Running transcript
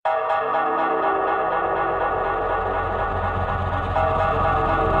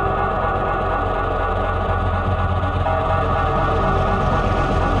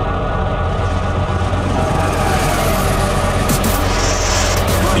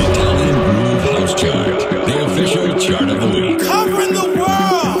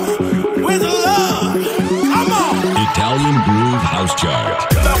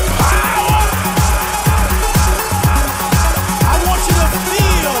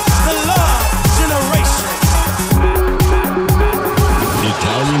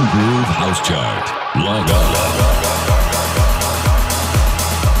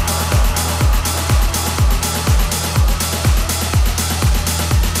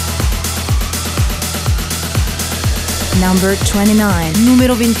Number 29,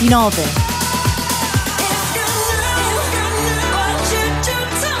 numero 29.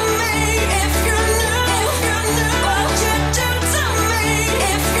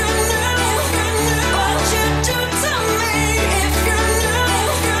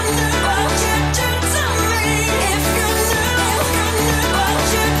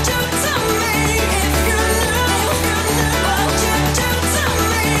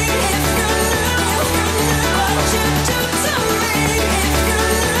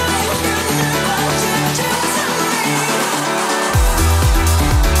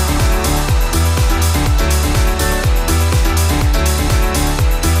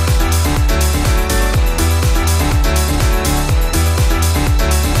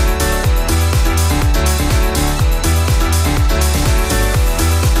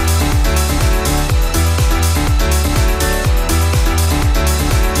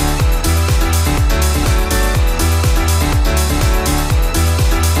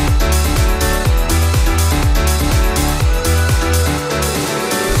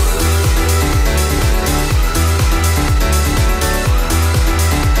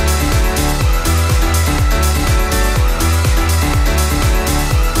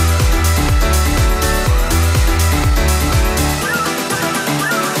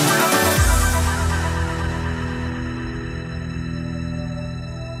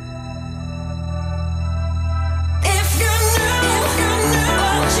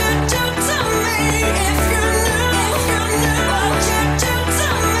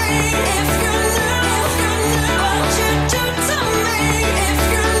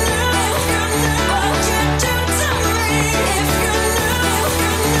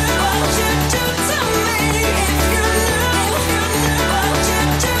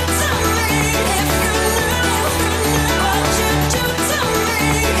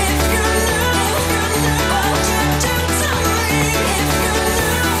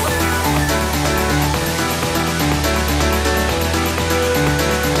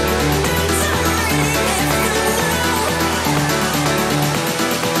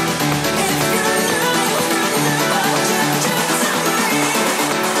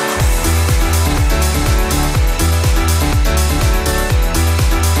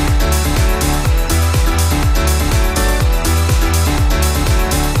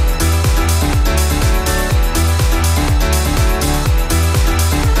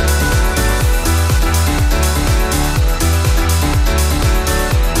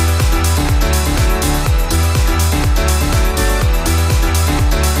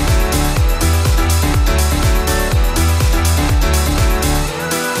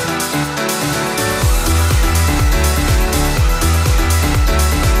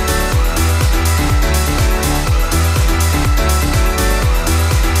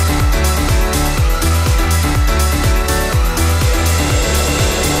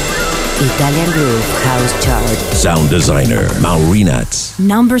 Italian Groove House Chart. Sound designer Maurinats.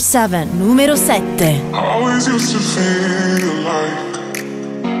 Number 7, numero 7. I always used to feel like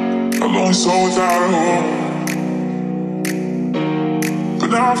a lonely soul without a home, but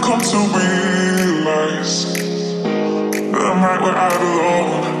now I've come to realize that I'm right where I belong.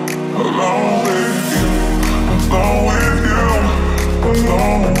 Alone with you, alone with you,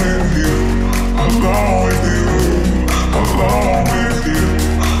 alone with you, alone with you, alone with you,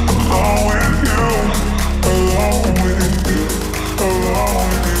 alone with you, alone with you, alone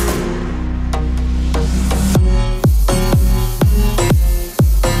with you.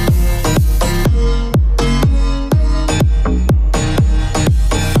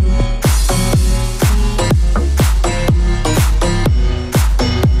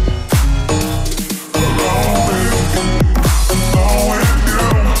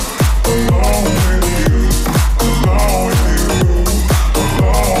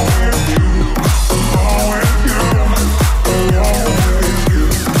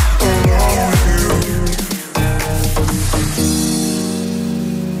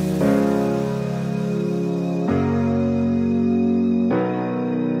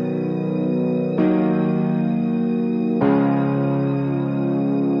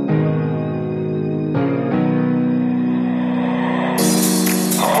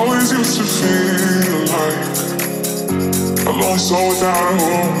 used to feel like a lonely soul without a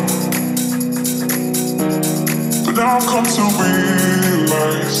home. But now I've come to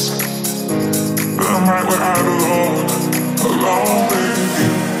realize that I'm right where I belong. Alone with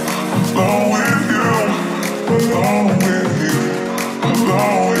you, alone with you, alone with you, alone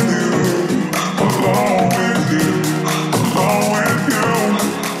with you, alone with you, alone with you,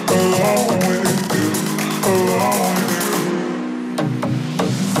 alone with you, alone with you.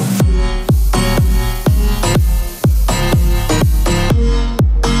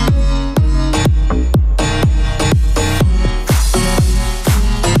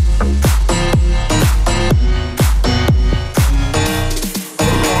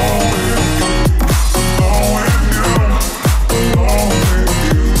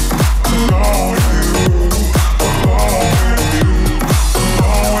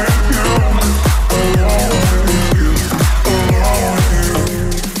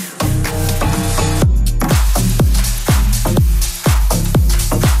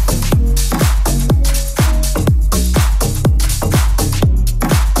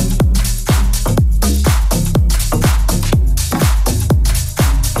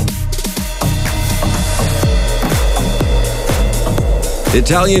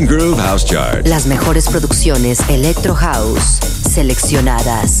 Italian Groove House Chart. Las mejores producciones Electro House,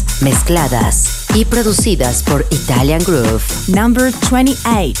 seleccionadas, mezcladas y producidas por Italian Groove. Number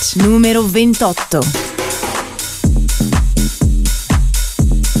 28, numero 28.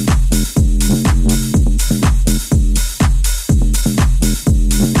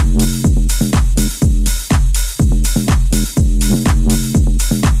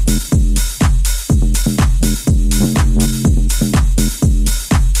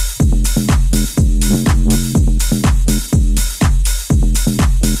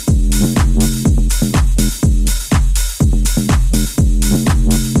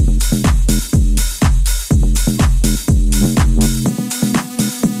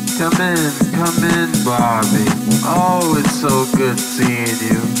 Come in, Barbie. Oh, it's so good seeing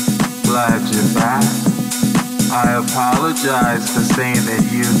you. Glad you're back. I apologize for saying that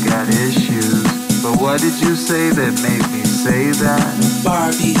you got issues, but what did you say that made me say that?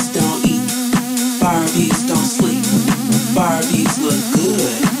 Barbies don't eat, Barbies don't sleep, Barbies look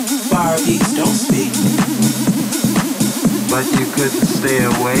good, Barbies don't speak. But you couldn't stay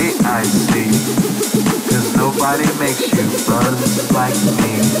away, I see. 'Cause nobody makes you buzz like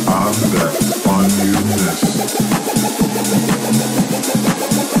me. I'm that fun you miss.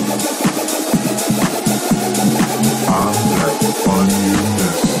 I'm that fun you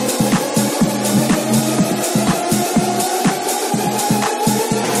miss.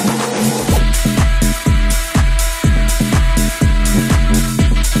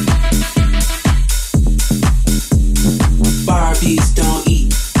 Barbies don't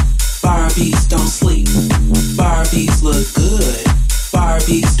eat, Barbies don't sleep, Barbies look good,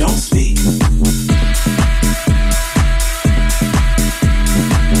 Barbies don't speak.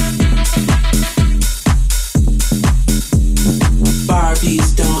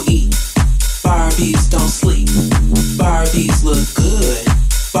 Barbies don't eat, Barbies don't sleep, Barbies look good,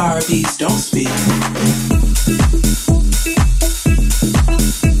 Barbies don't speak.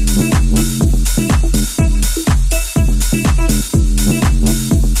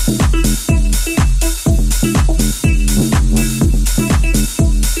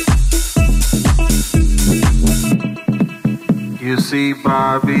 You see,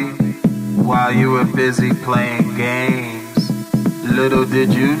 Barbie, while you were busy playing games, little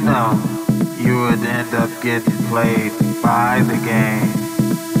did you know you would end up getting played by the game.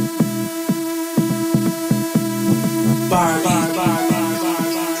 Barbie,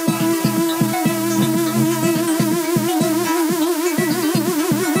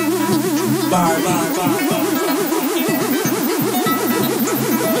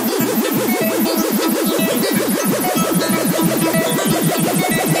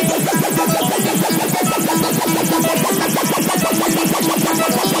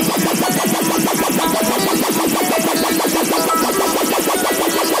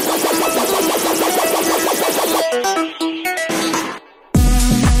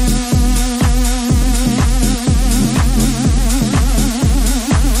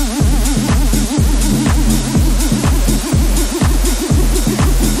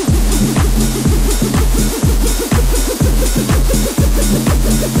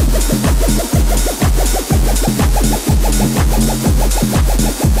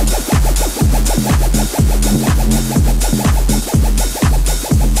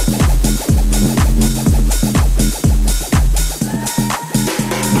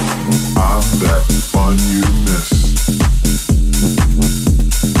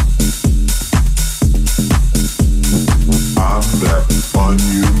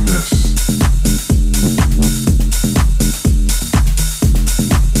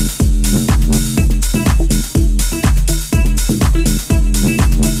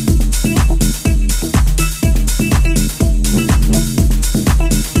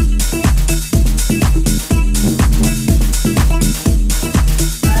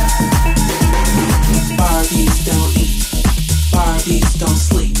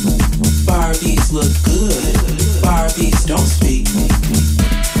 sleep. Barbies look good. Barbies don't speak.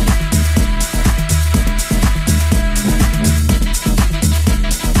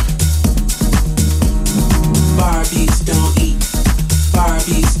 Barbies don't eat.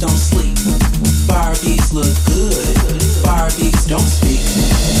 Barbies don't sleep. Barbies look good. Barbies don't speak.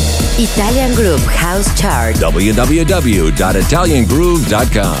 Italian Groove House Chart.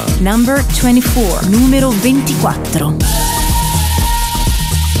 www.italiangroove.com. Number 24, numero 24.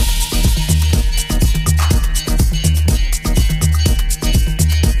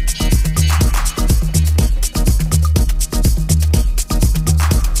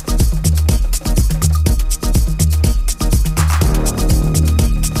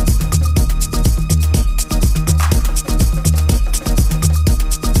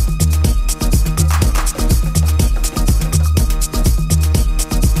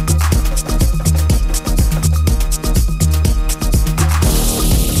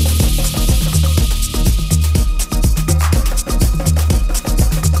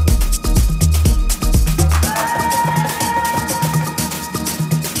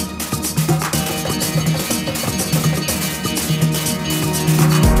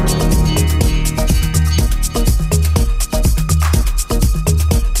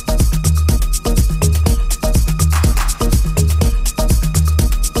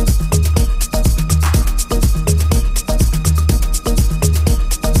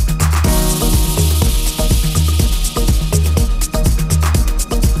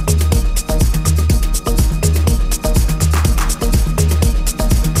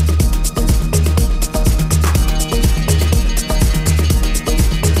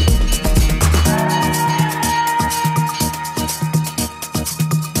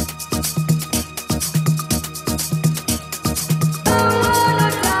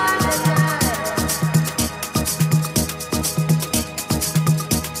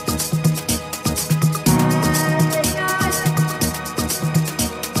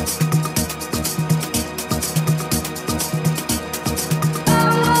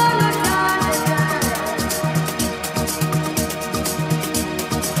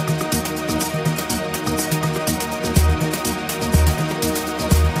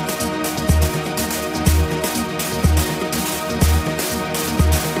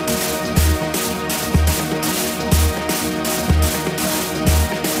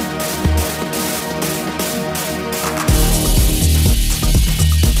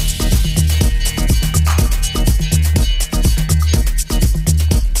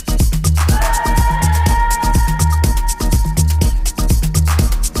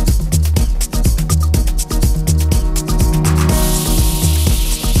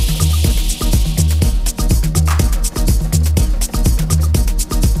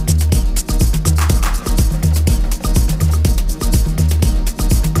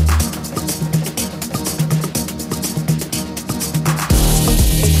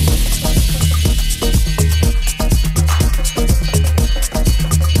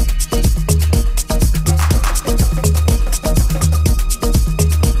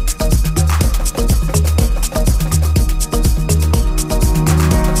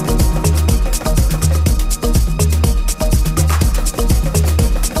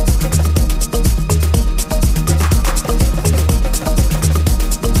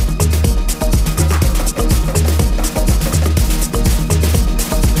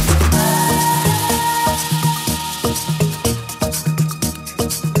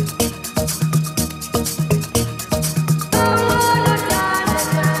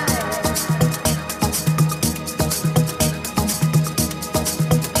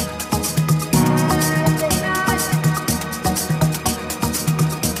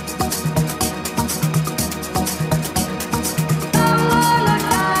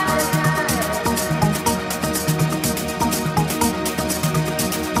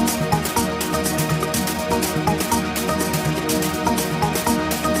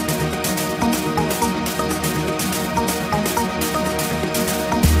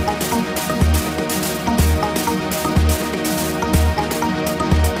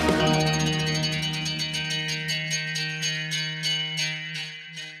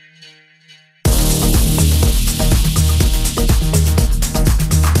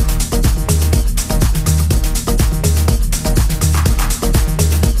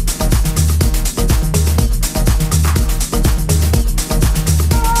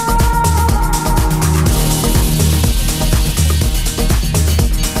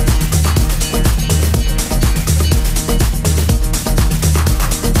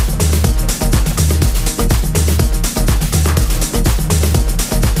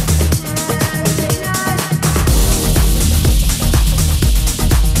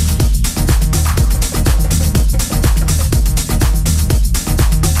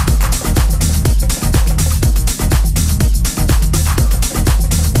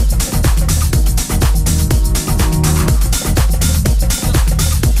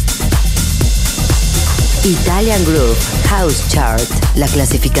 Italian Groove House Chart, la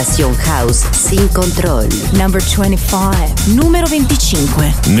clasificación house sin control. Number 25, numero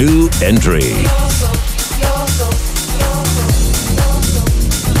 25. New entry.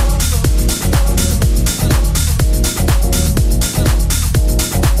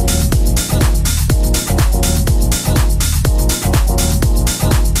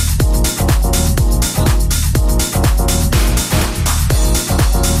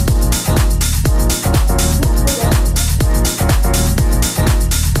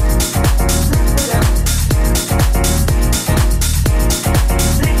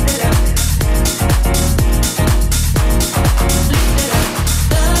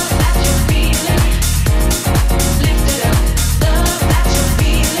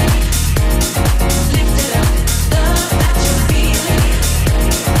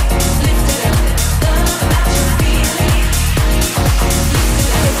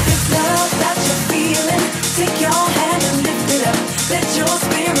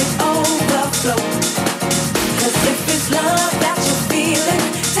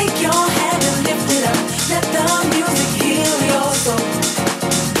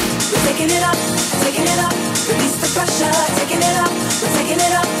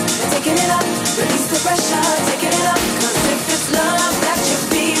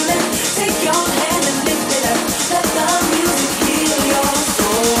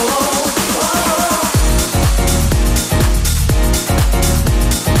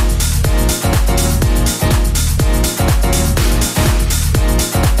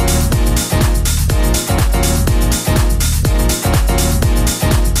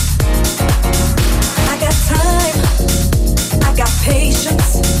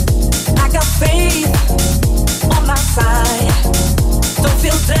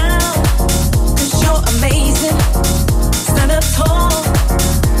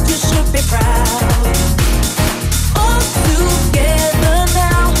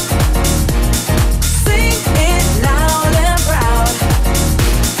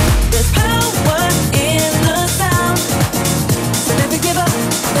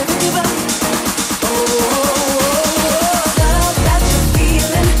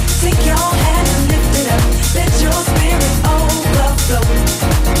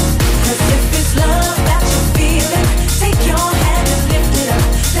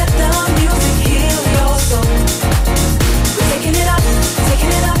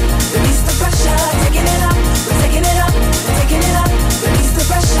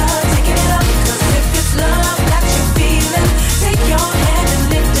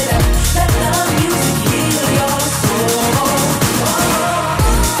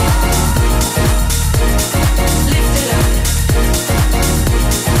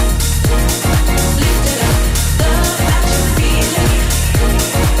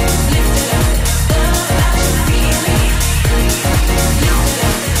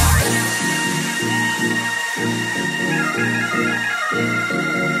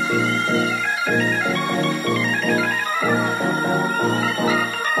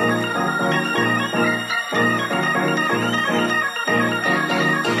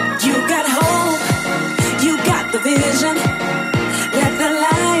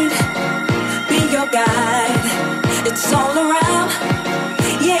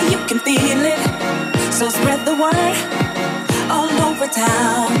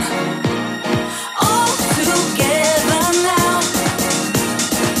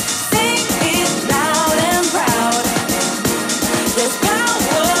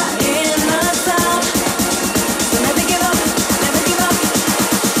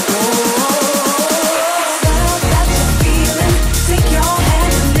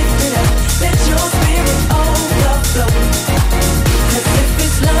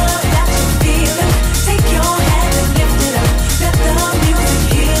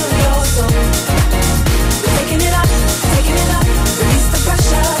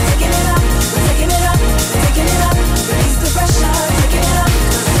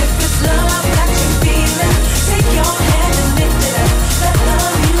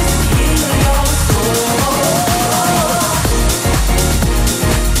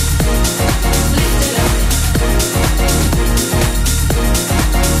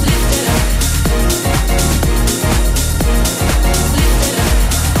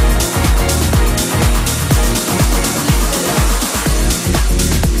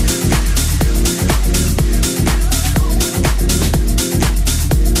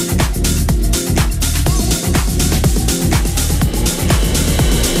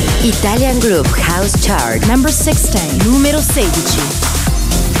 Italian Groove House Chart. Number 16, numero 16.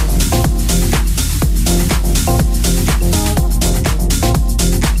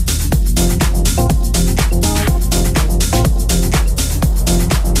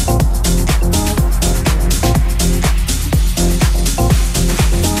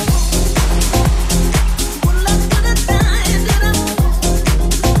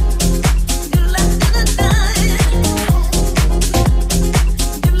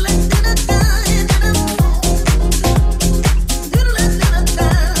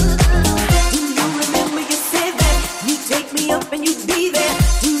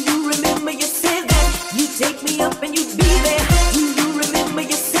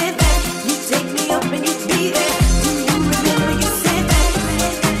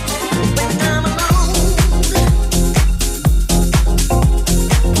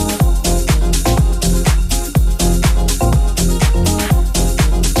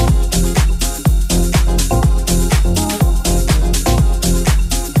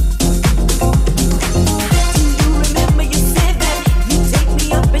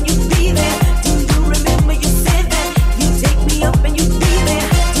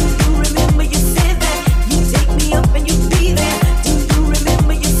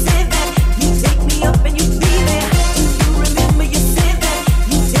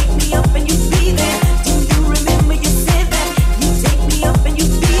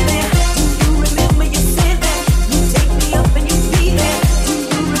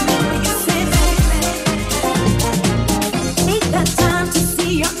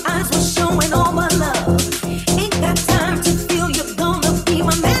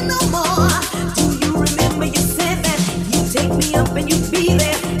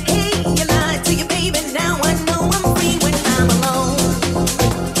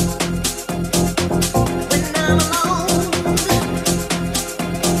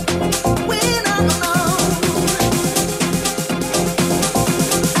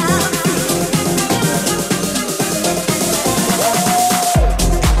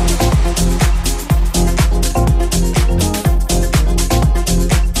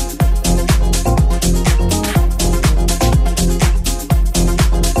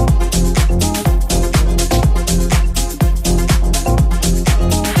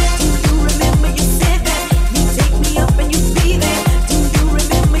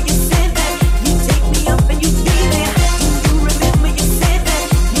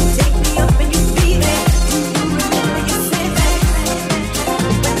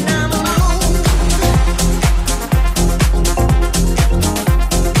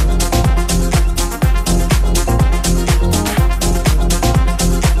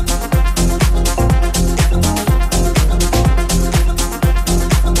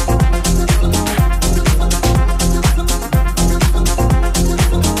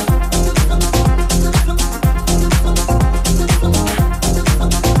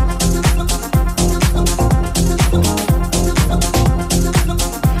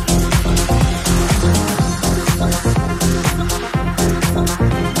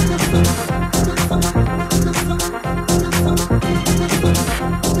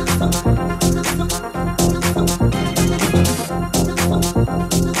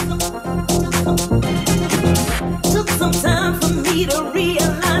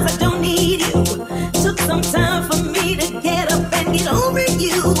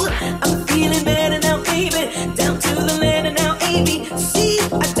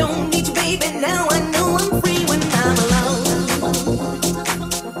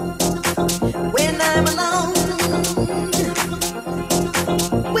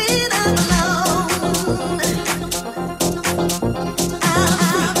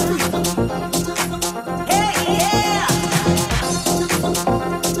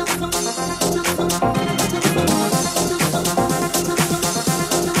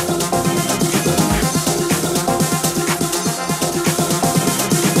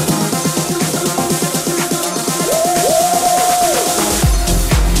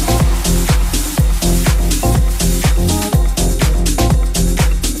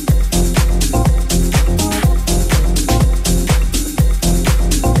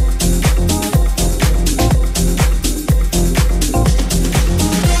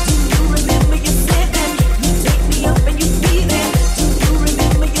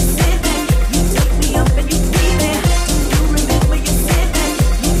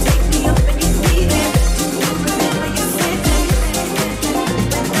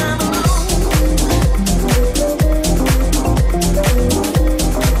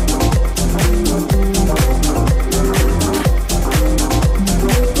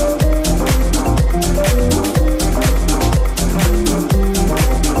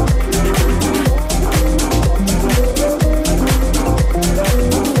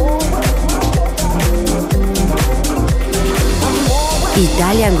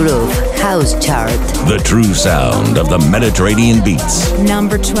 Italian Groove House Chart. The true sound of the Mediterranean beats.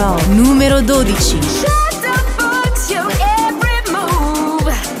 Number 12, numero 12.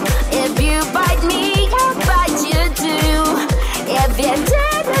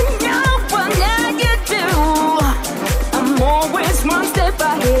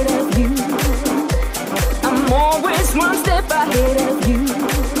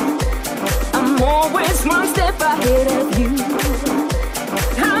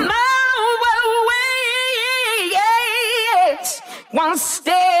 One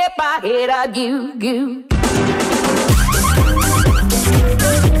step ahead of you.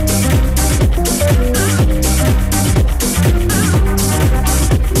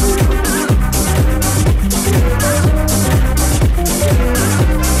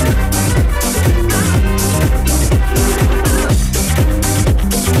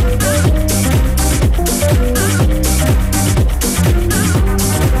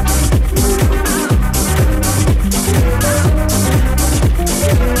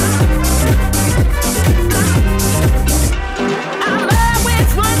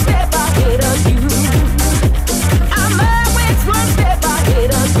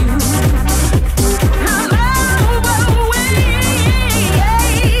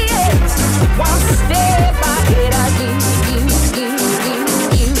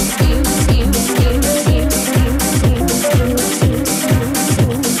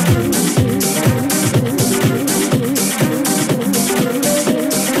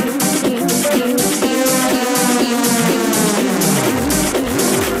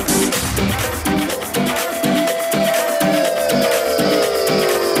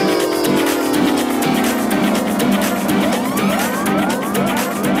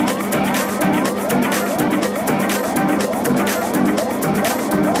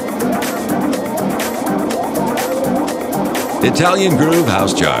 Italian Groove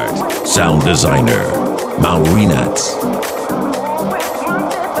House Chart. Sound designer, Maurinats.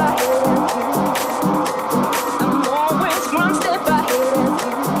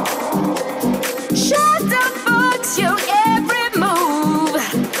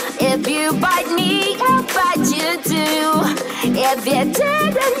 If you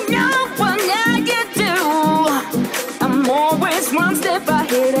didn't know, well now you do. I'm always one step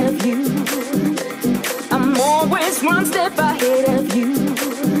ahead of you. I'm always one step ahead of you.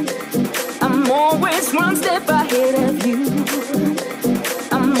 I'm always one step ahead of you. I'm always one step ahead of you. I'm always one step ahead of you.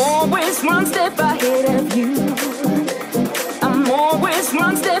 I'm always one step ahead of you. I'm always one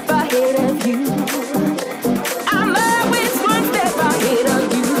step ahead of you. I'm always one step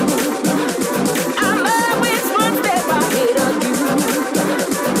ahead of you. I'm always one step ahead of you.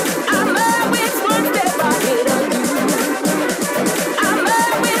 I'm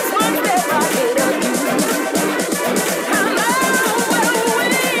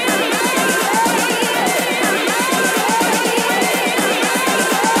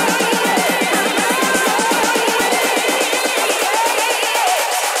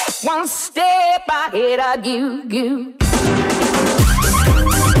one step ahead of you.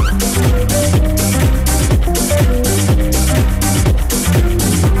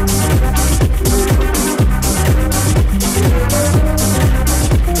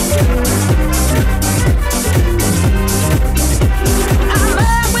 I'm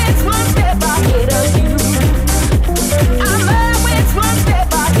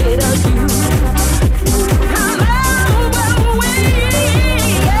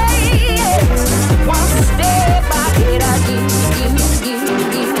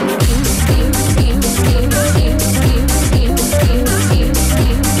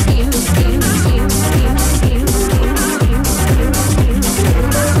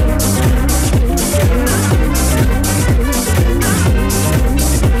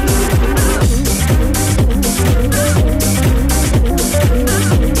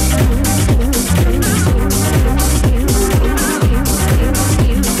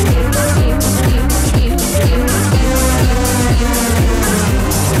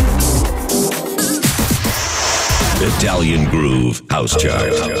Italian Groove House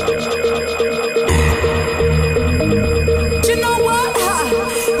Chart. You know what?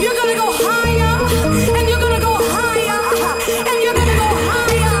 You're gonna go higher, and you're gonna go higher, and you're gonna go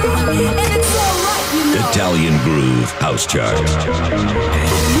higher, and it's alright, you know. Italian Groove House Chart. You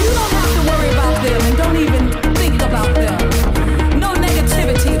don't have to worry about them, and don't even think about them. No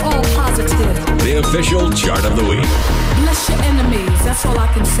negativity, all positive. The official chart of the week. Bless your enemies, that's all I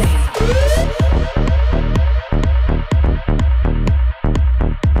can say.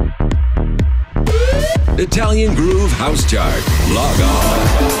 Italian Groove House Chart. Log on.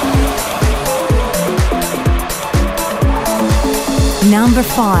 Number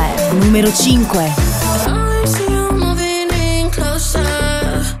 5, numero 5.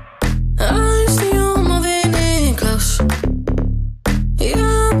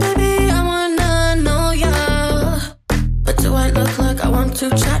 To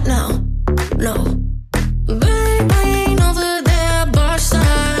chat now, no. Babe, I ain't over there, bar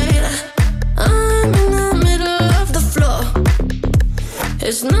side. I'm in the middle of the floor.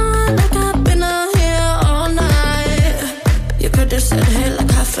 It's not like I've been out here all night. You could have said hey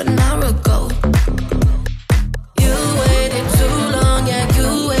like half an hour ago. You waited too long, yeah,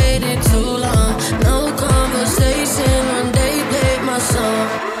 you waited too long. No conversation when they played my song.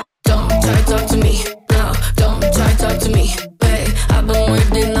 Don't try to talk to me, no, don't try to talk to me. I've been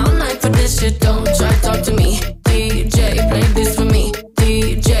waiting all night for this shit, don't try to talk to me. DJ, play this for me.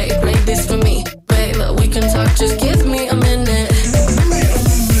 DJ, play this for me. Baby, we can talk, just give me a minute.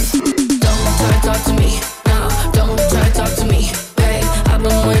 Don't try to talk to me, no, don't try to talk to me. Babe, I've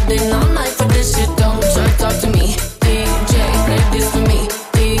been waiting all night for this shit, don't try to talk to me. DJ, play this for me.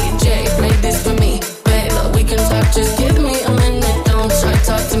 DJ, play this for me. Baby, we can talk, just give me a minute. Don't try to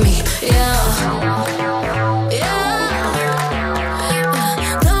talk to me, yeah.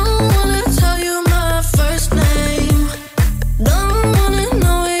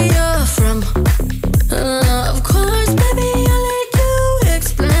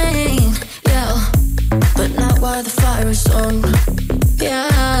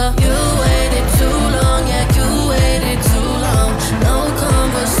 Yeah, you waited too long, yeah, you waited too long. No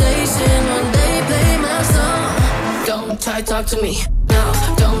conversation when they play my song. Don't try to talk to me, no,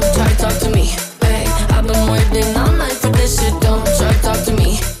 don't try to talk to me. Hey, I've been waiting all night for this shit, don't try to talk to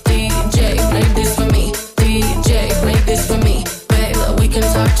me. DJ, play this for me. DJ, play this for me. Baby, we can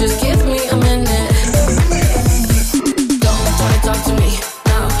talk, just give me a minute. Don't try to talk to me,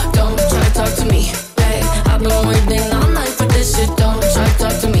 no, don't try to talk to me. Hey, I've been waiting all night for this shit, don't try to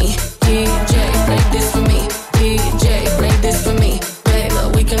talk to me. DJ, play this for me. DJ, play this for me. Baby,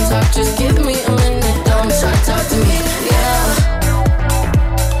 we can talk, just give me a minute. Don't try to talk to me, yeah.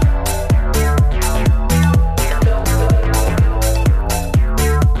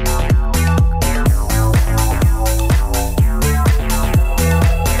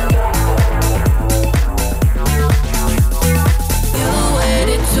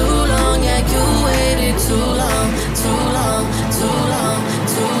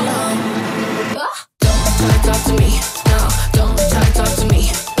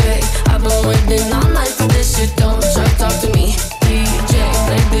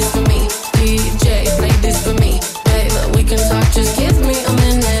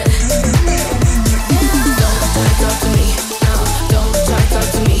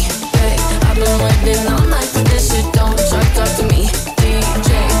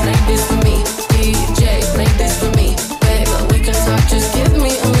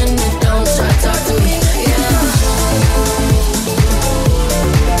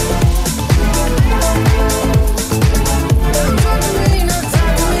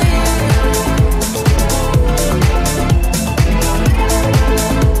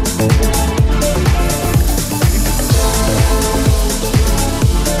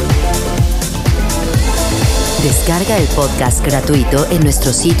 Descarga el podcast gratuito en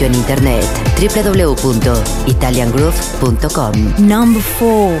nuestro sitio en internet www.italiangroove.com. Number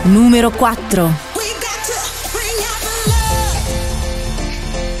 4, numero 4. We got to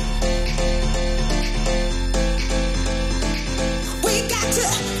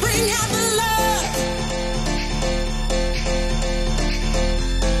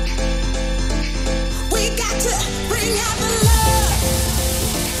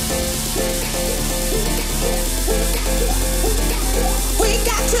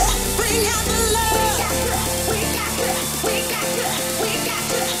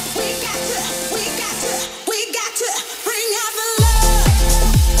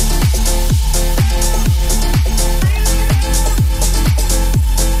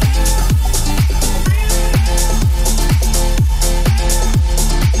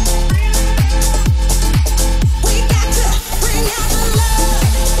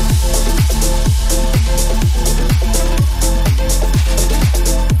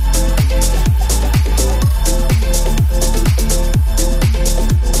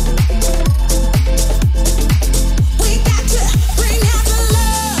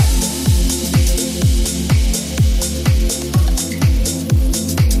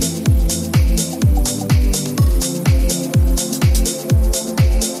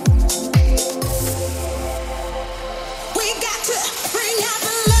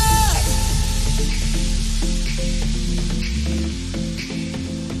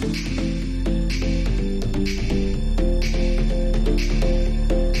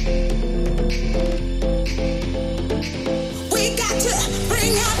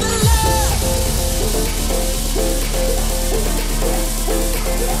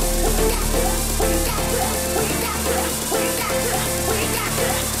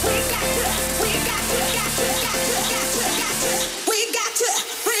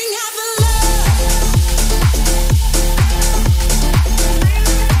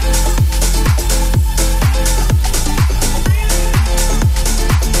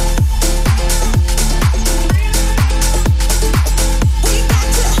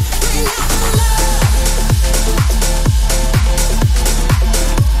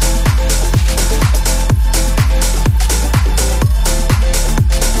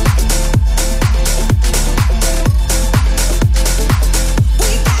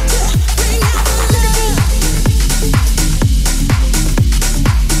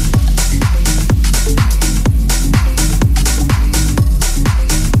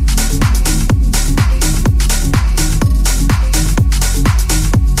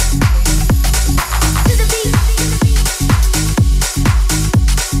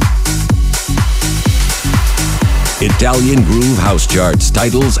Italian Groove House Charts,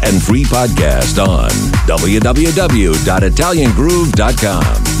 titles, and free podcast on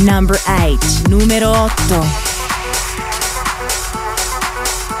www.italiangroove.com. Number 8, numero 8.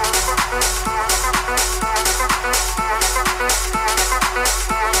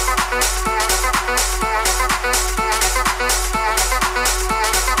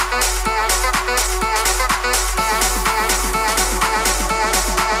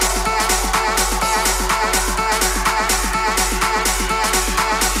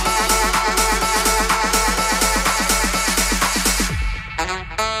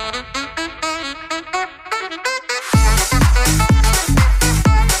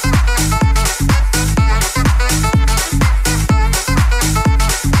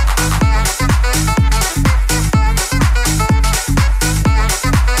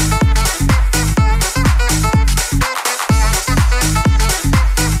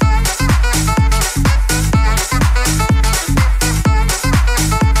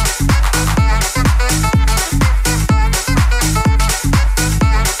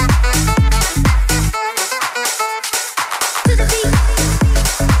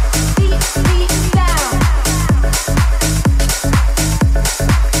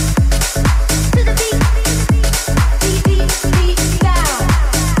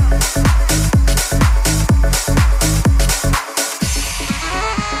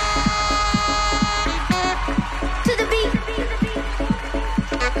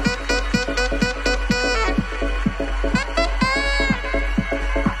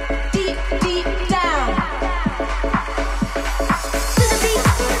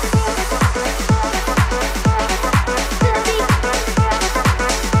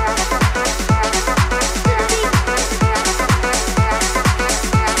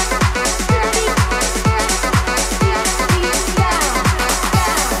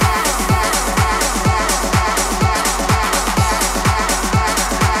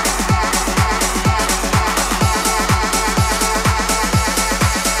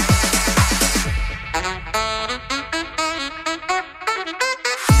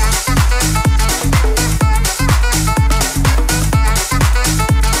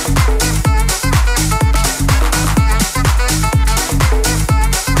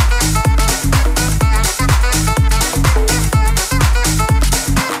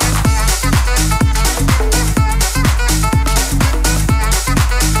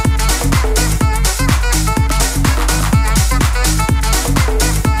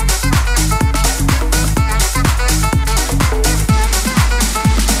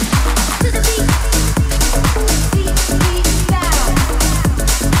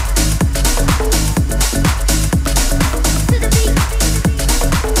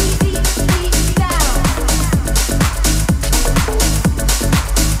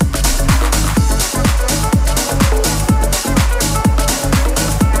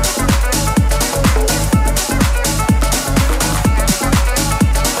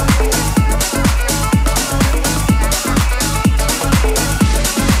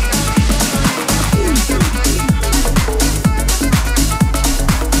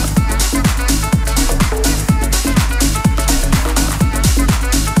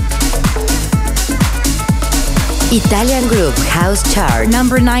 Italian Groove House Chart.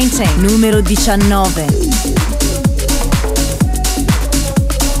 Number 19, numero 19.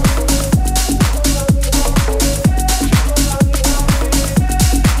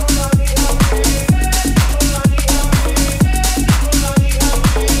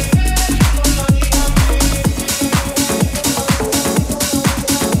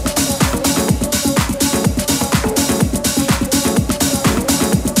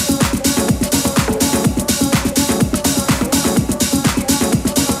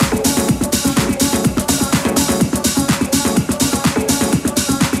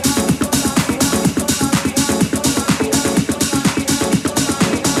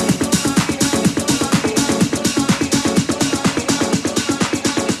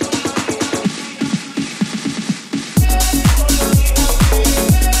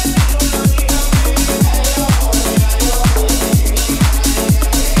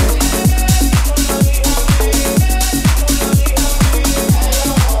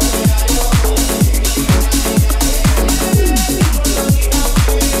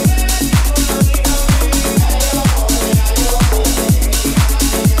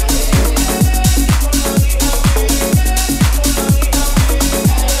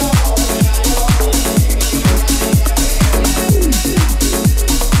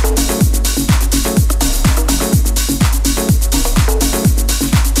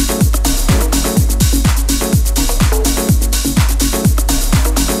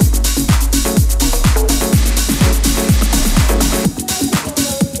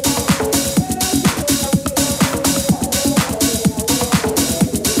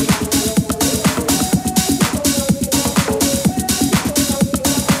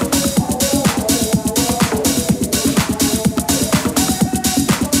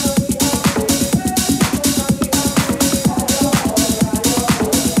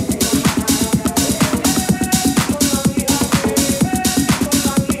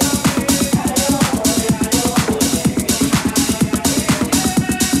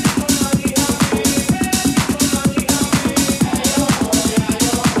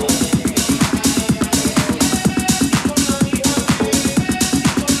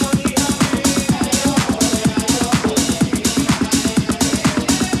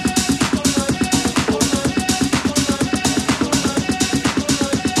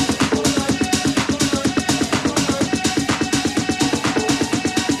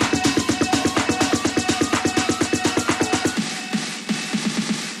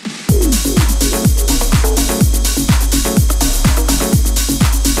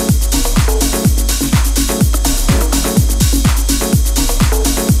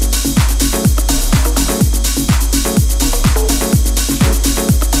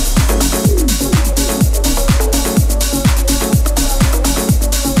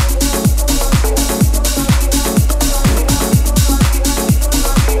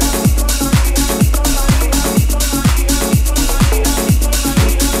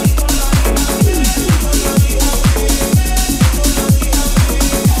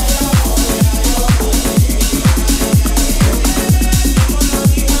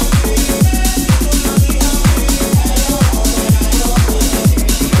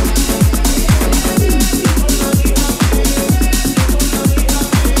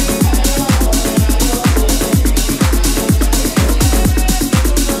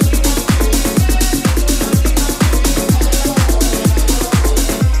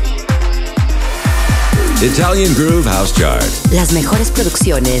 Italian Groove House Chart. Las mejores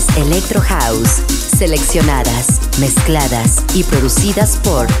producciones Electro House, seleccionadas, mezcladas y producidas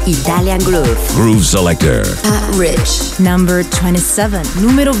por Italian Groove. Groove Selector. Pat Rich. Number 27,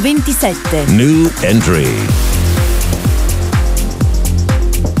 numero 27. New entry.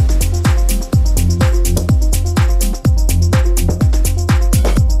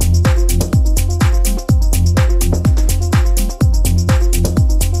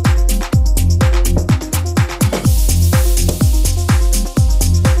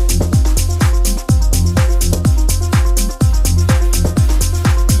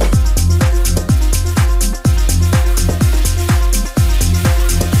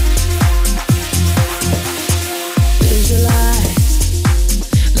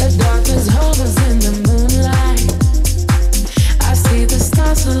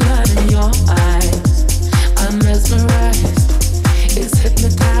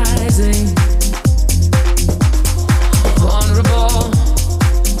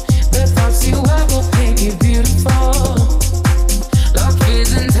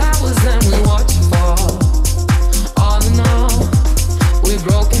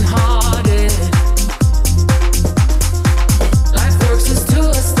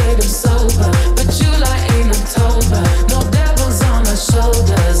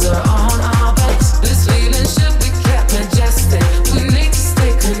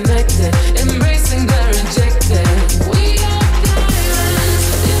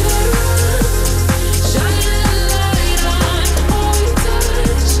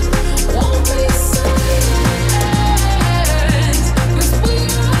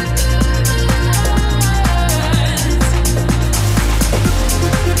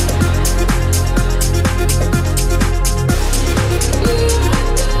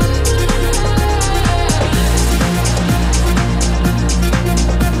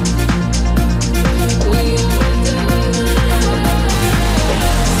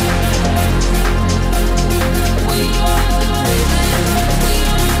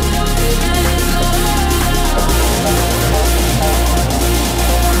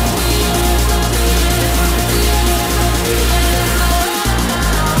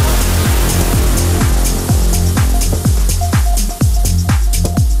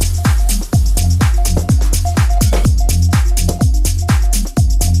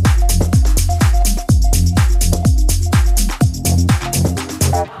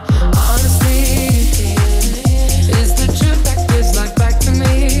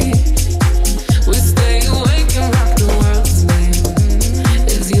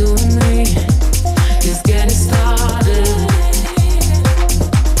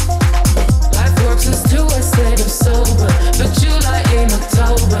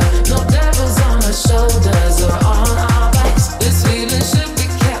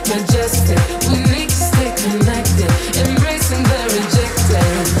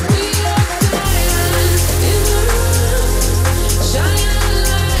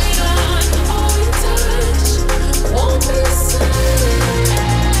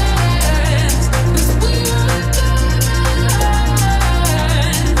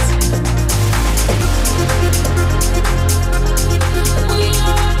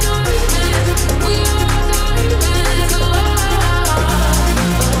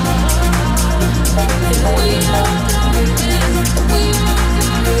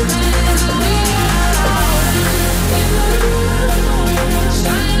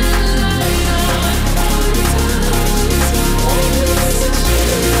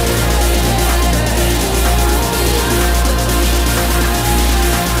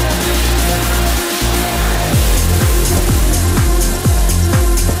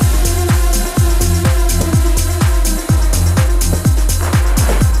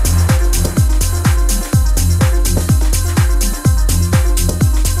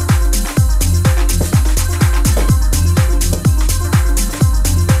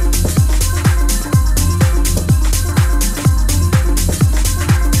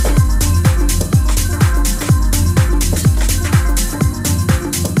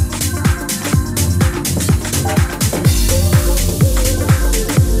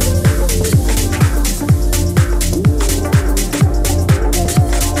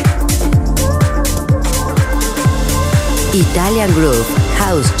 Italian Groove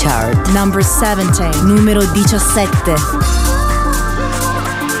House Chart. Number 17, numero 17.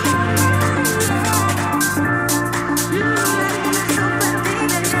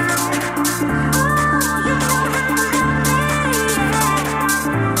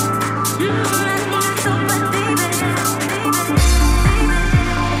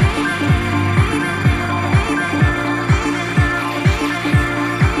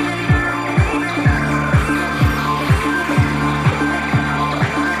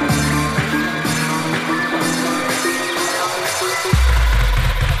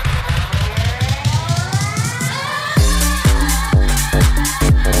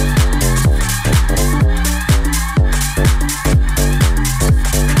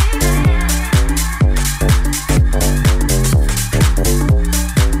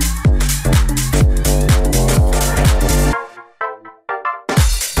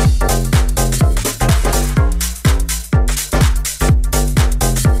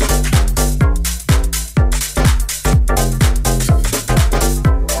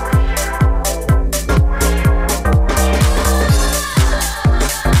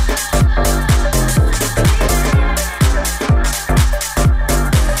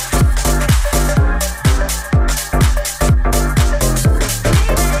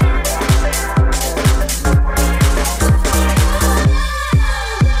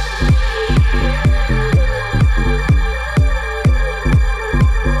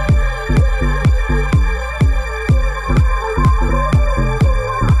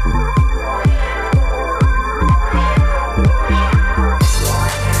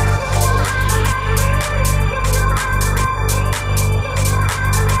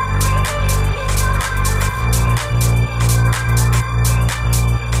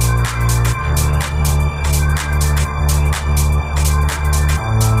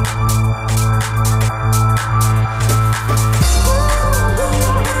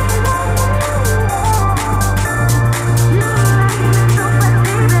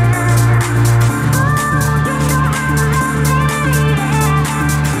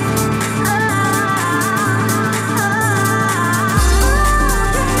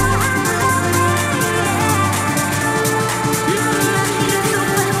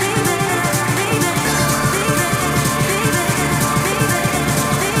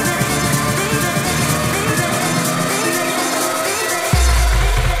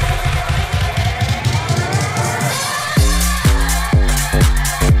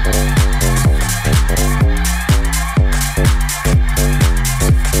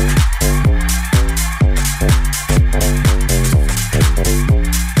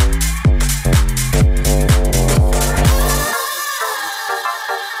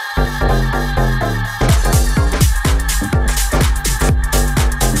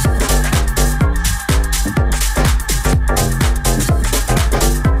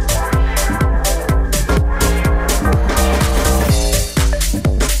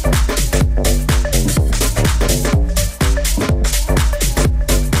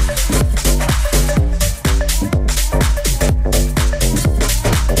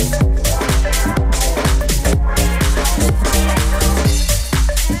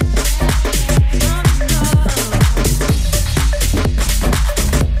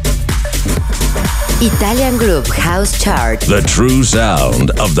 Italian Groove House Chart. The true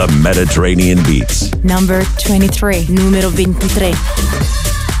sound of the Mediterranean beats. Number 23, numero 23.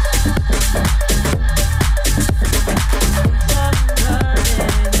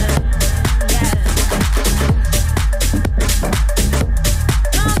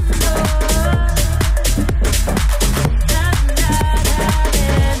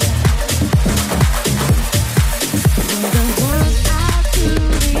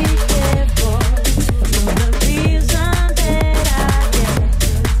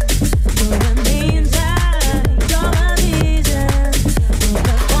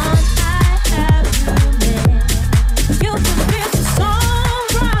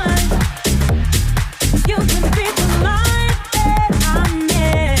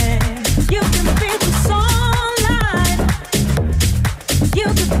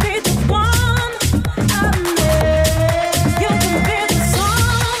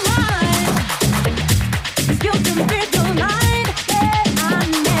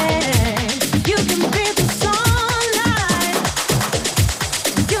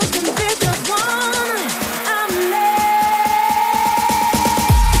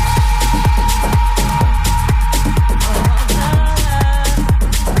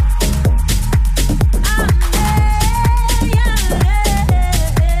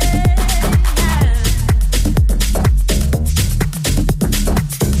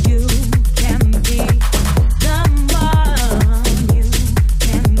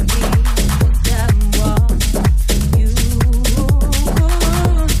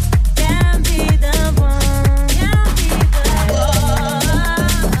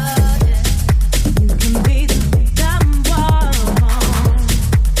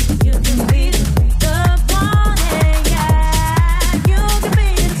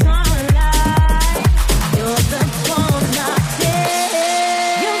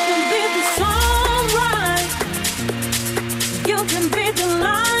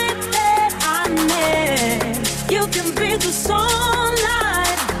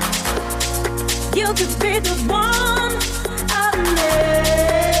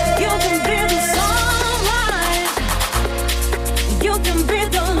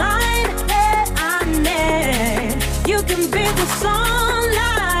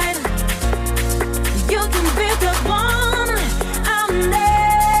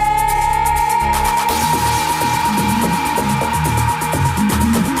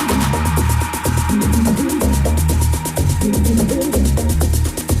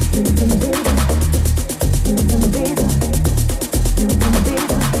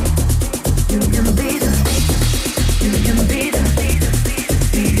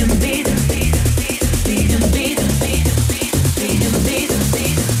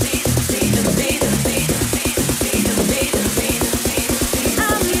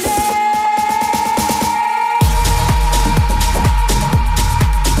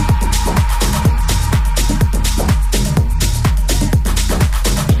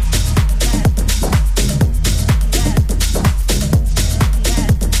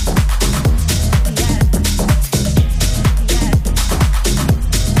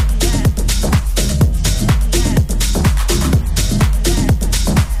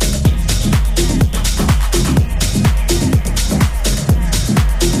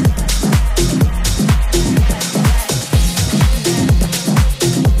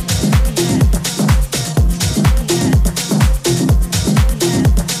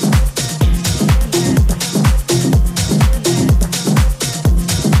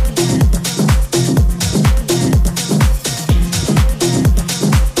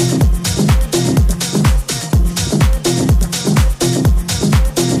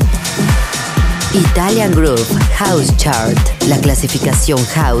 Italian Groove House Chart, la clasificación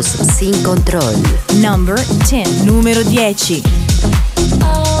house sin control. Number 10, numero 10.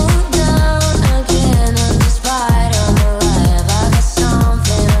 I don't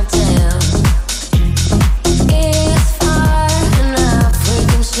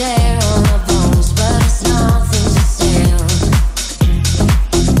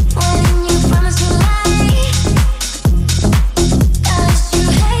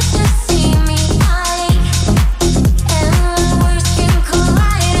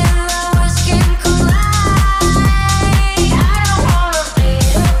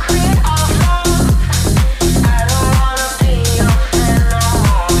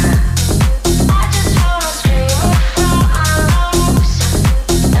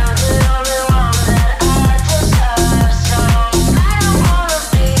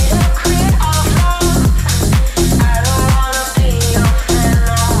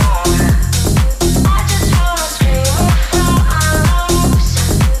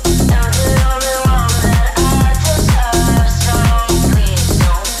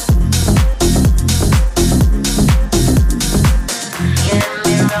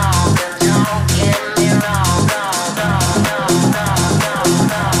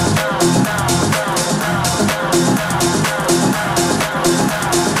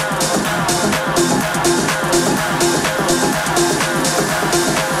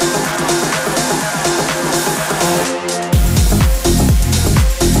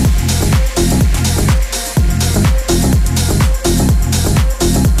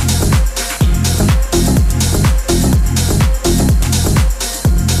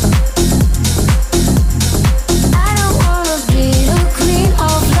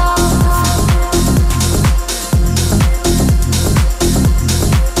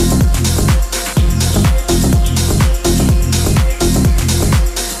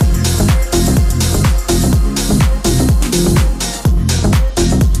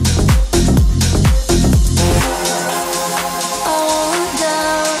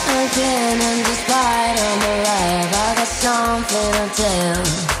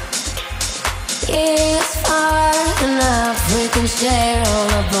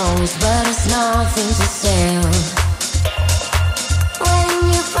full of bones, but it's nothing to say. When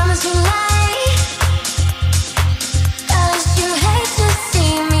you promise you lie, 'cause you hate to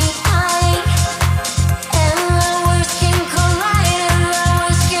see me hide, and the words can collide, and the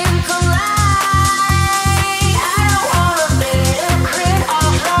words can collide. I don't wanna be the queen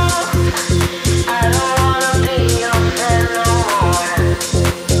of love. I don't wanna be your friend no more.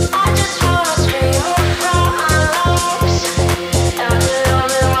 I just wanna scream it from my lungs. You're the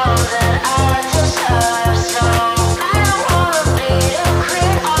only one that I deserve. So I don't wanna be the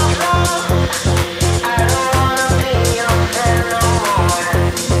queen of love. I don't wanna be your friend no more.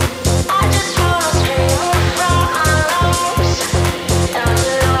 I just wanna scream it from my lungs. You're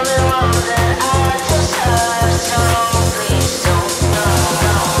the only one that I deserve. So please don't, no,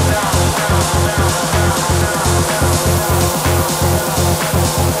 no, no, no, no,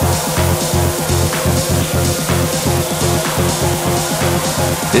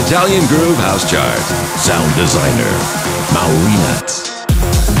 Italian Groove House Chart. Sound designer, Maurinats.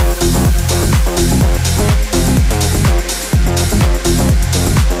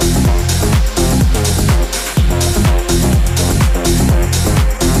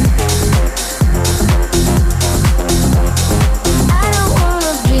 I don't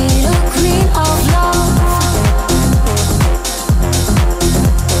wanna be the queen of love.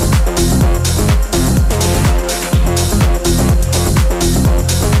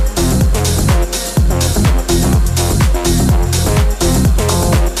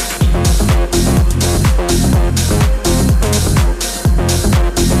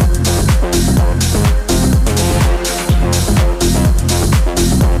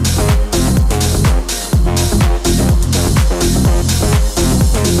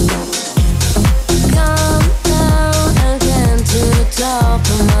 Come down again to the top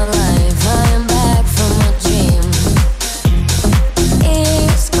of my life. I am back from a dream.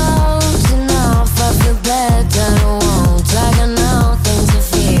 It's close enough, I feel better. I won't, I got nothing to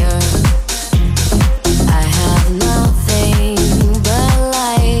fear. I have nothing but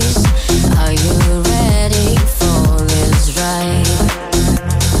lies. Are you ready for this ride?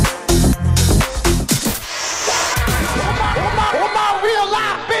 All my real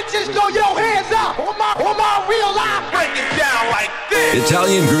life bitches, throw your hands up. All my real life, break it down like this.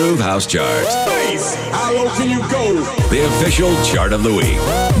 Italian Groove House Chart. How low can you go? The official chart of the week.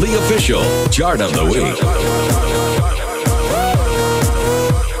 The official chart of the week.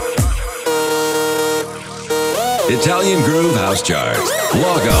 Italian Groove House Chart.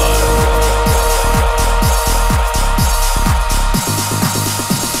 Log on.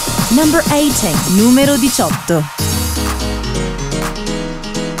 Number 18, numero 18.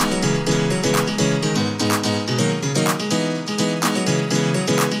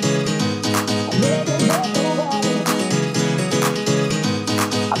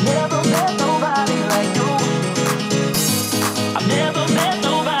 I've never met nobody like you. I've never met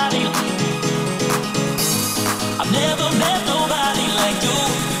nobody. I've never met nobody like you.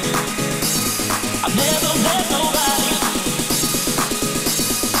 I've never met nobody.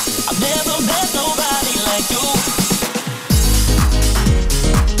 I've never met nobody like you.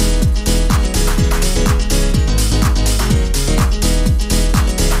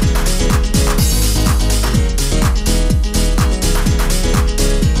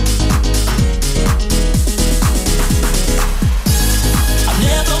 I've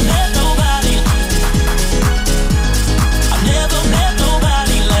never met nobody. I've never met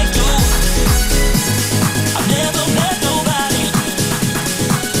nobody like you. I've never met nobody.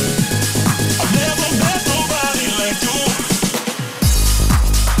 I've never met nobody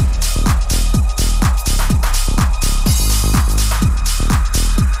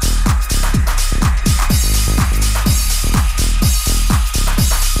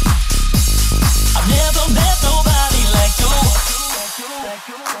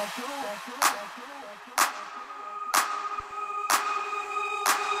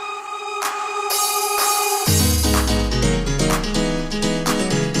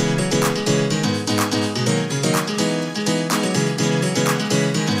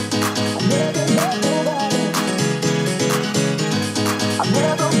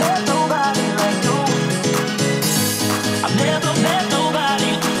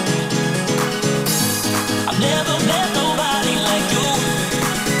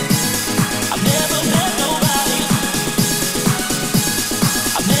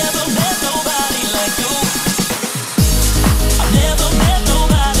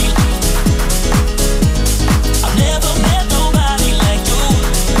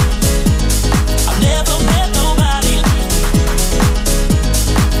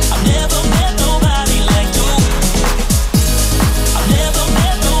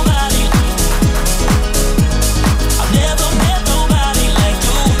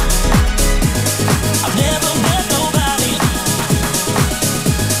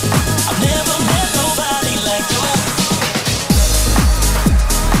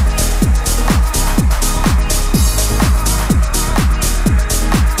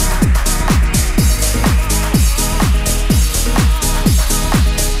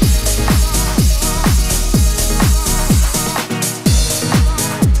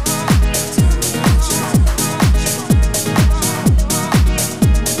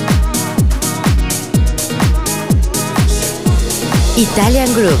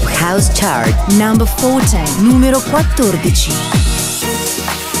Italian Groove House Chart. Number 14, numero 14.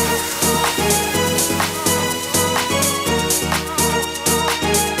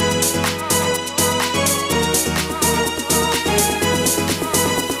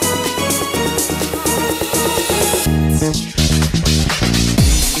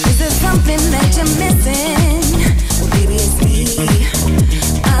 Is there something that you're missing? Well, baby, it's me.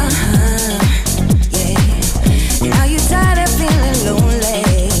 Yeah. Now you're tired of feeling lonely.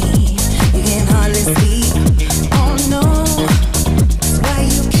 You can hardly sleep. Oh no. Why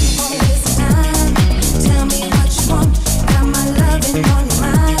you keep on wasting time? Tell me what you want. Got my loving on your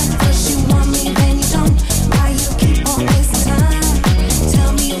mind. First you want me, then you don't. Why you keep on wasting time?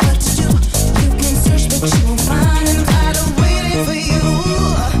 Tell me what to do. You can search, but you won't find. And I'm tired of waiting for you.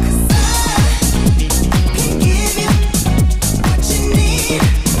 'Cause I can give you what you need.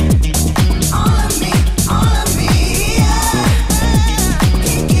 All of me, all of me. I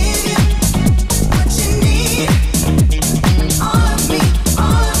can give you what you need. All of me,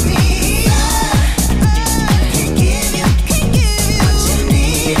 all of me. I can give you what you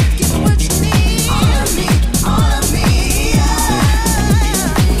need. Give what you need. All of me, all of me. I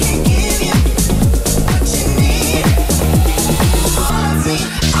can give you what you need. All of me,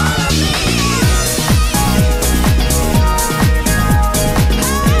 all of me.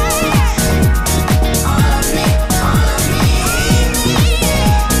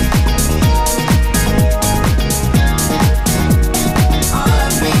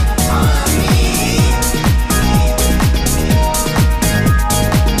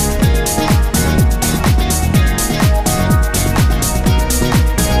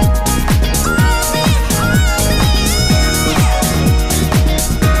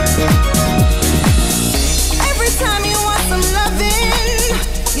 Every time you want some loving,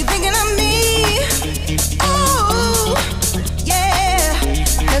 you're thinking of me. Ooh, yeah.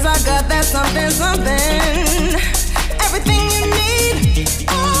 'Cause I got that something, something. Everything you need.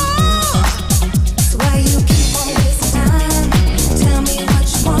 Ooh. So why you keep on wasting time? Tell me what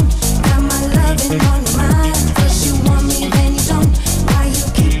you want. Got my loving on your mind. First you want me, then you don't. Why you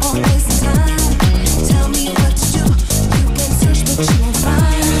keep on wasting time? Tell me what to do. You can search, but you won't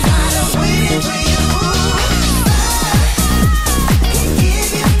find. I'm tired of waiting for you. Can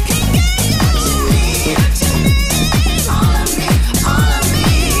give you what you need. All of me, all of me.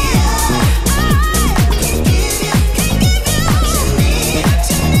 Can give you what you need.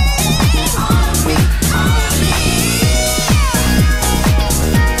 All of me, all of me.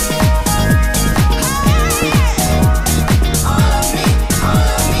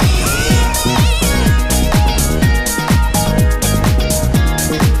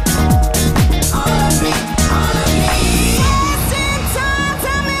 Wasting time,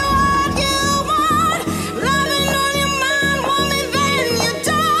 tell me what you want. Loving on your mind, want me then you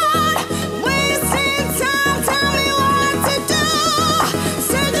don't. Wasting time, tell me what to do.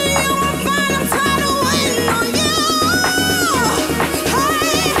 Said that you won't find, I'm tired of waiting on you.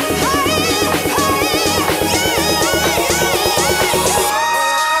 Hey,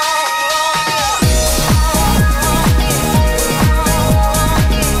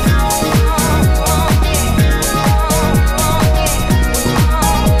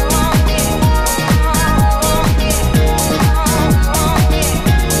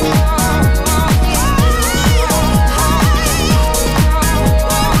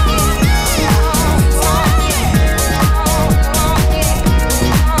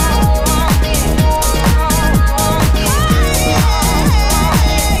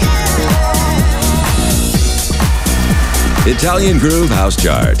 Italian Groove House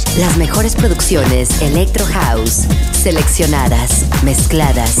Chart. Las mejores producciones Electro House, seleccionadas,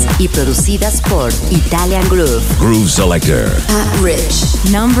 mezcladas y producidas por Italian Groove. Groove Selector. Rich.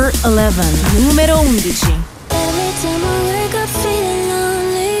 Number 11, numero 11. Every time I wake up feeling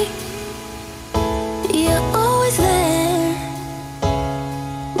lonely, you're always there.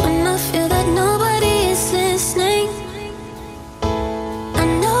 When I feel that nobody is listening, I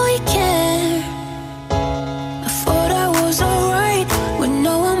know you care. I thought I was alright with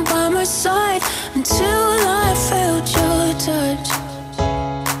no one by my side until I felt your touch.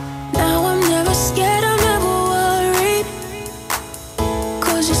 Now I'm never scared, I'm never worried,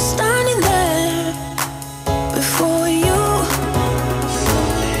 'cause you're standing there.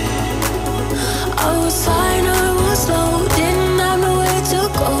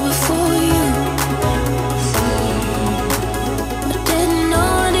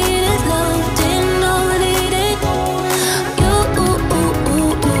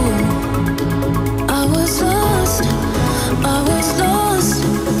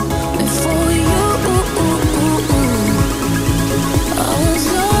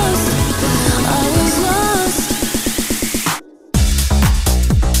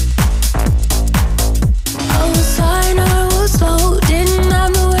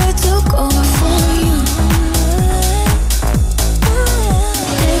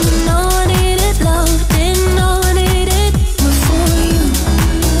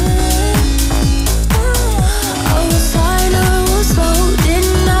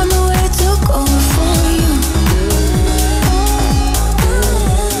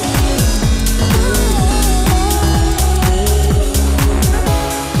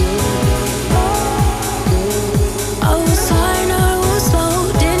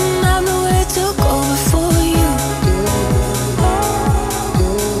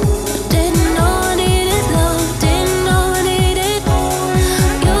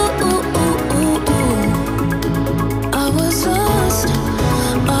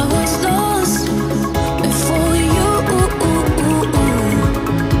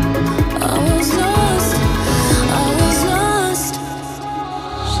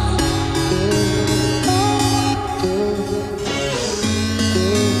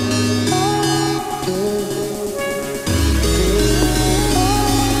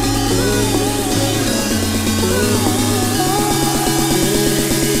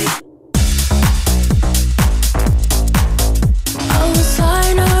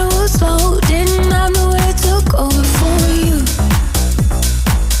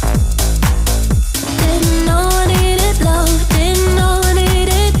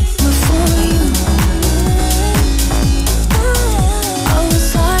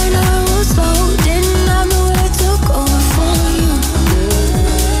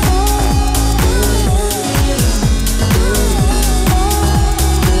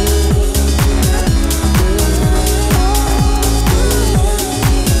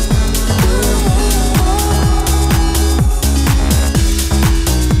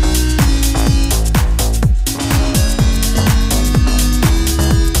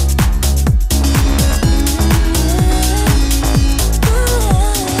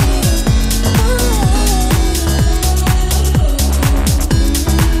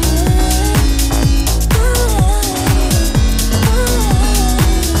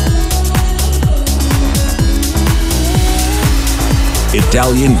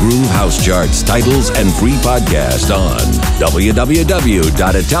 Italian Groove House Charts, titles, and free podcast on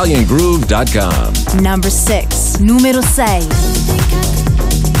www.italiangroove.com. Number 6. Numero 6.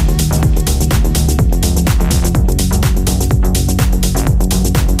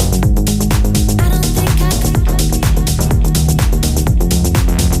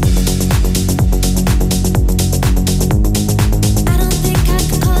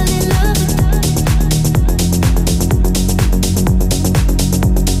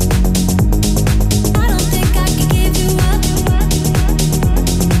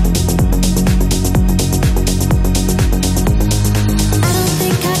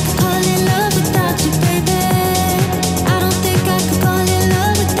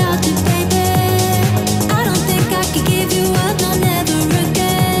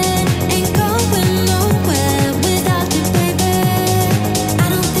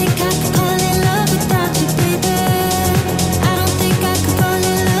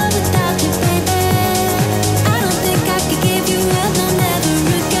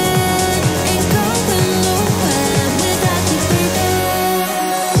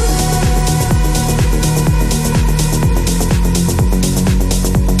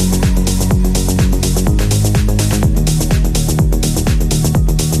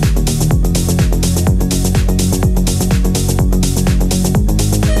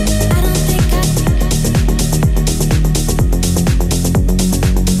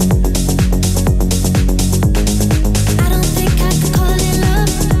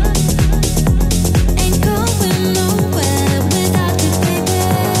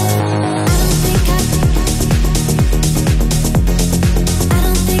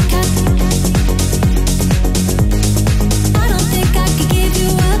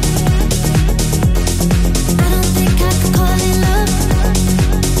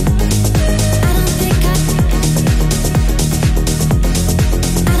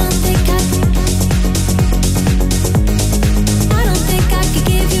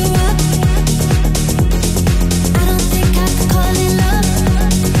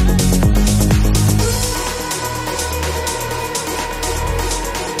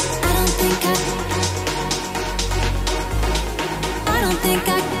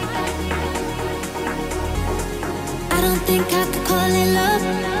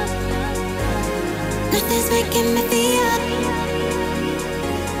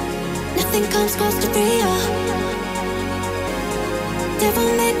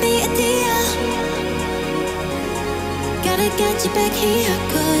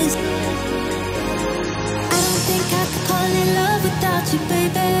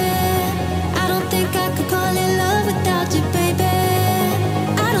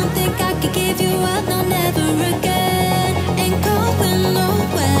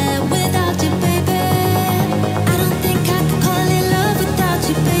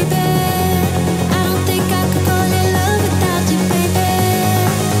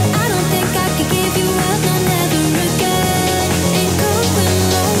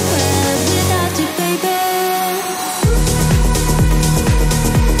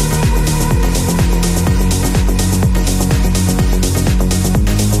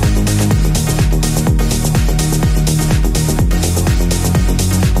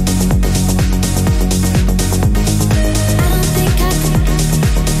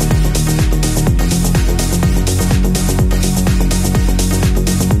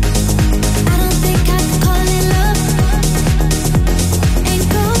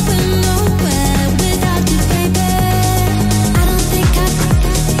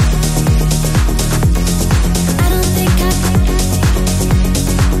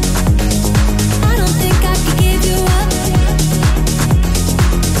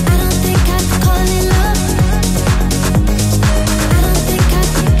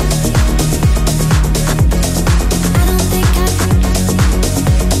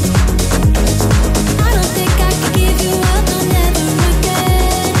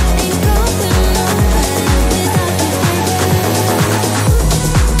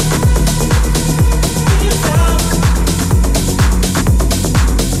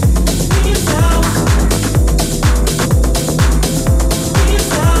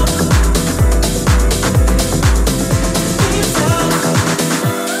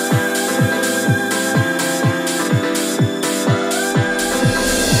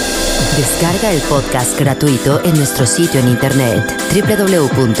 Descarga el podcast gratuito en nuestro sitio en internet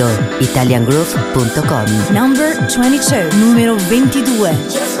www.italiangroove.com. Number 22, numero 22.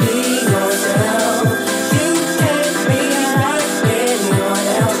 Just be yourself.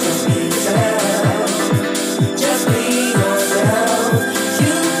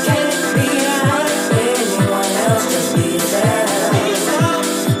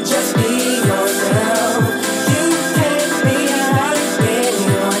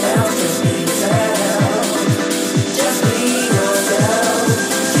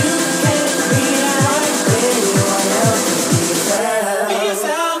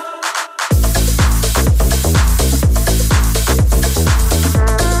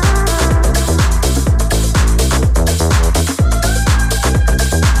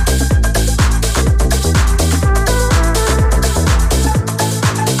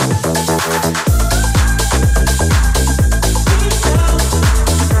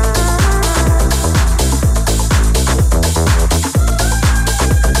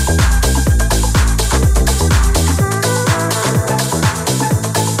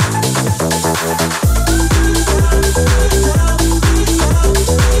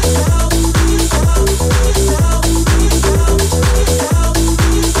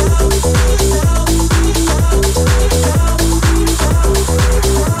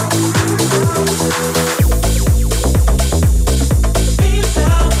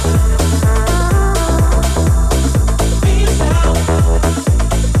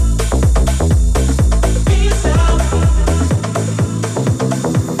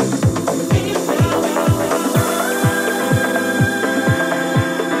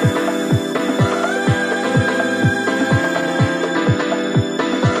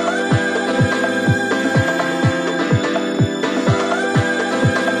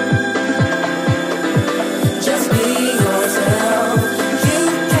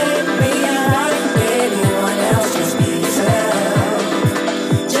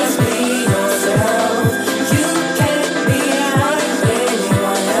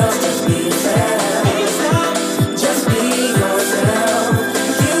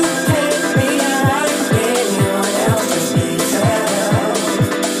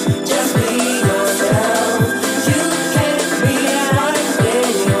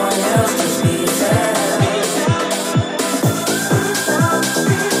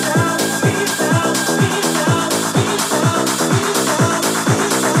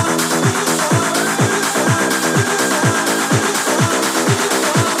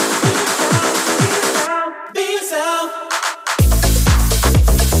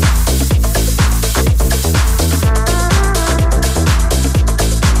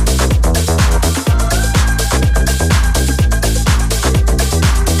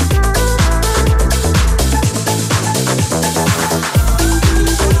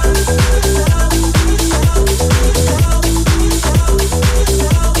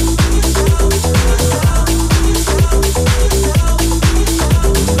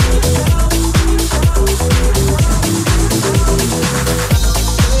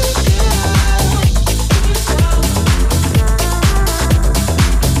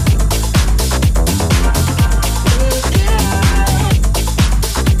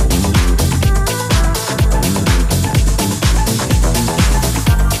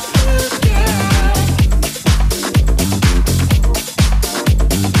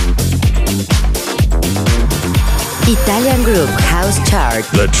 Italian Group House Chart.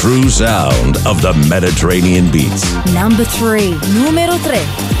 The true sound of the Mediterranean beats. Number 3. Numero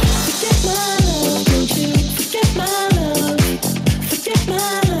 3.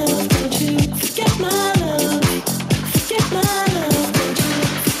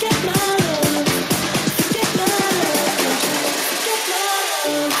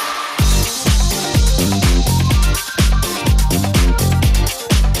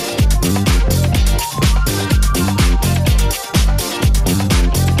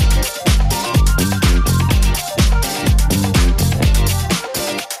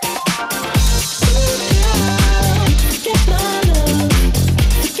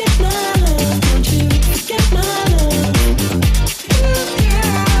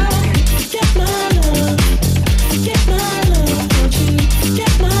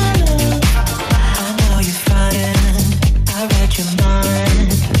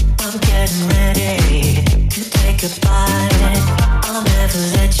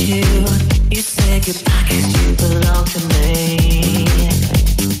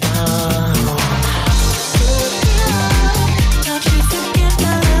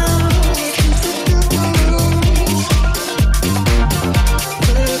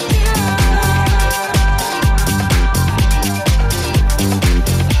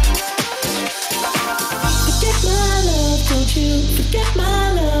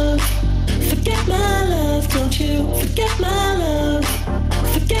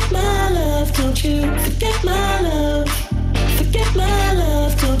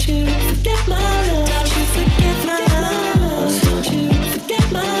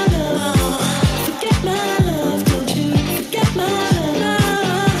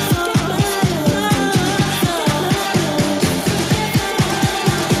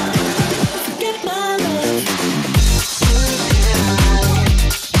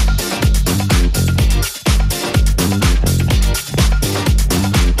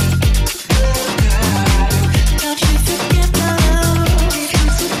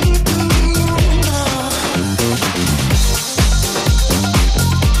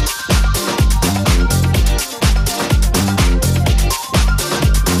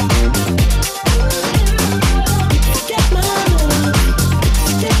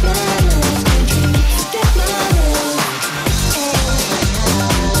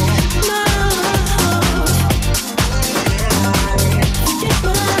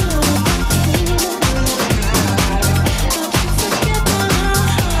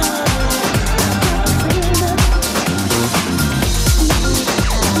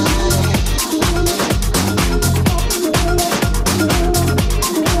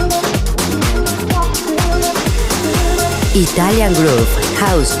 Italian Groove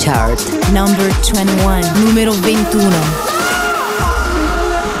House Chart. Number 21. Numero 21.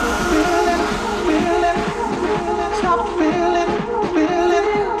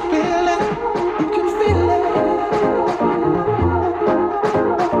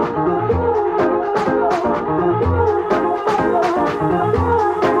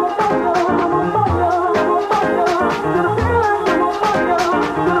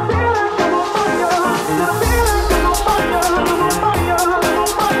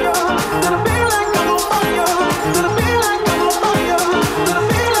 Feel like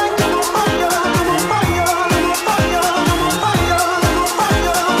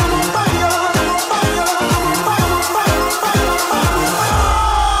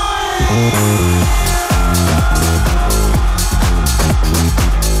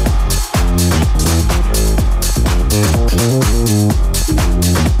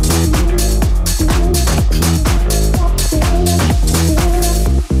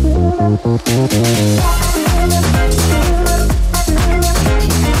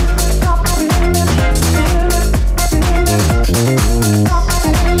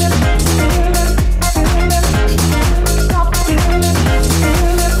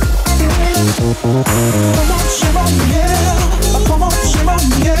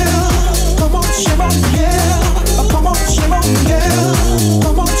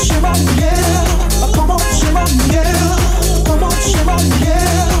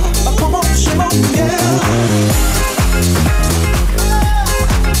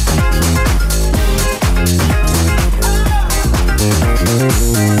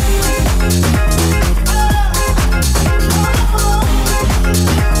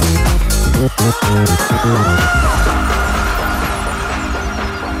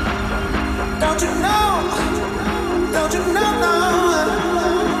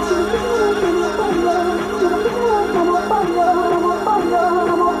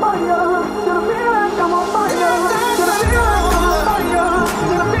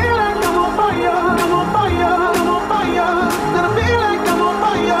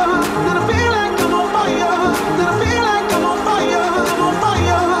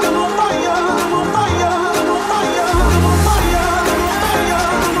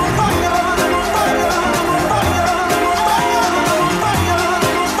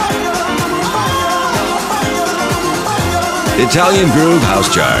Italian Groove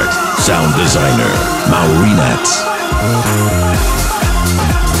House Chart. Sound designer, Maurinats.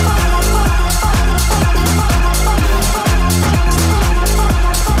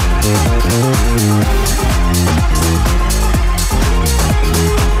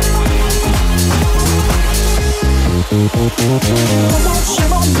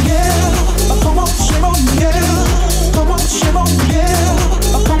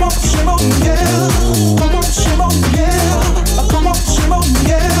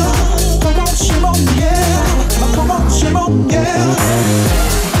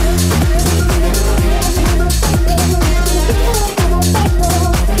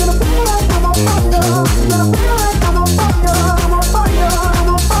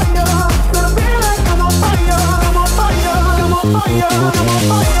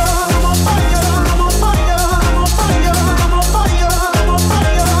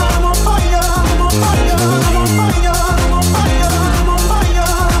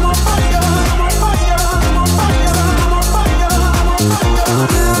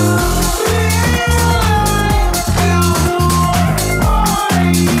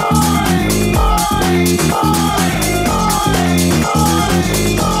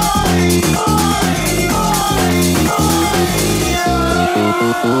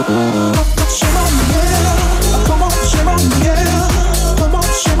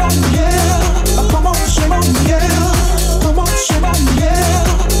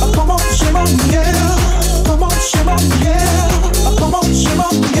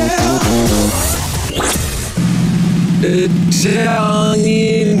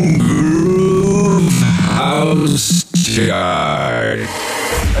 Italian Groove House Chart.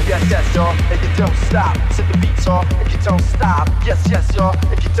 Yes, yes, y'all, if you don't stop, set the beats off, if you don't stop. Yes, yes, y'all,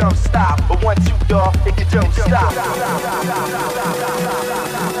 if you don't stop. But 1, 2, y'all, if you don't stop.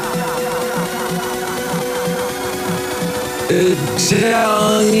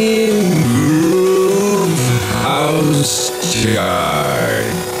 Italian Groove House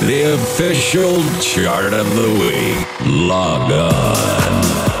Chart. The official chart of the week. Log on.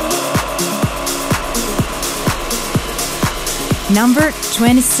 Number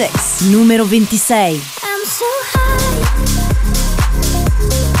 26, numero 26. I'm so high.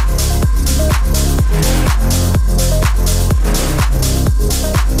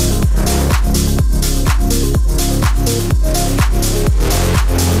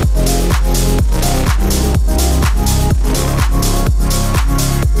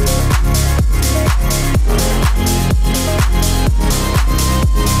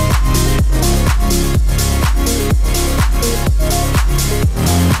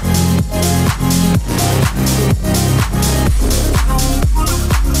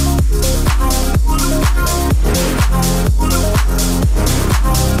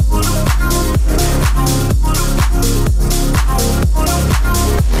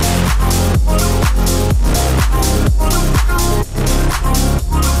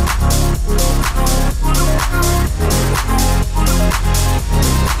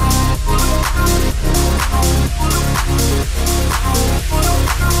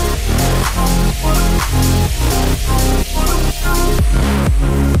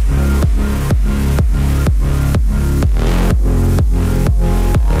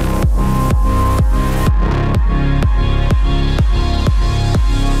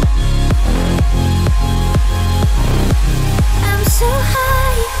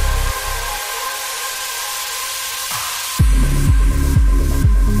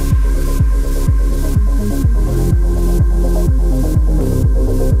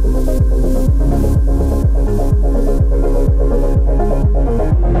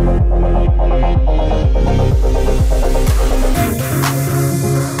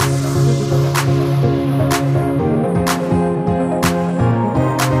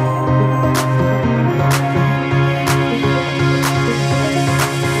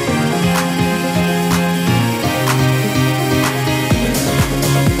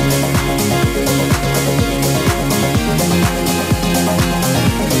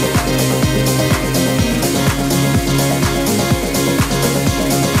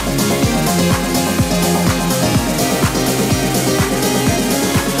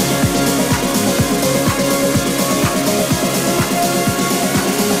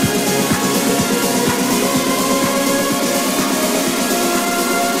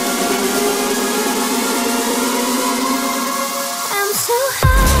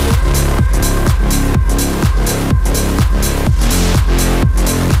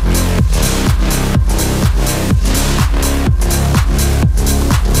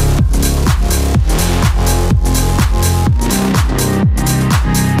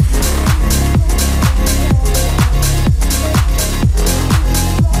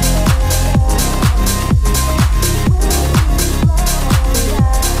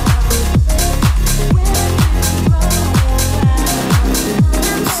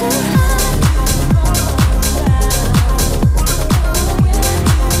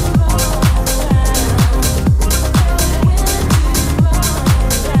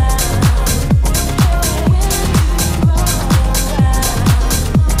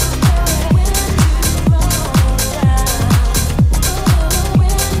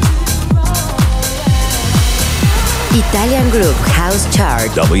 Groove House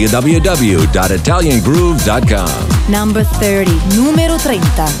Chart. www.italiangroove.com. Number 30, numero 30.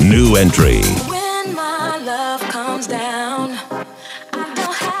 New entry. When my love comes down, I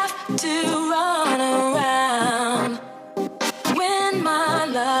don't have to run around. When my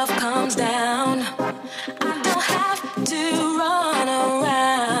love comes down, I don't have to run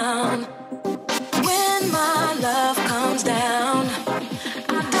around. When my love comes down,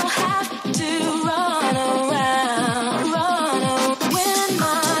 I don't have to run around. When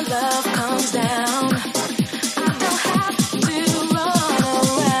my love comes down, I don't have to run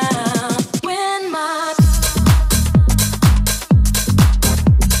around. When my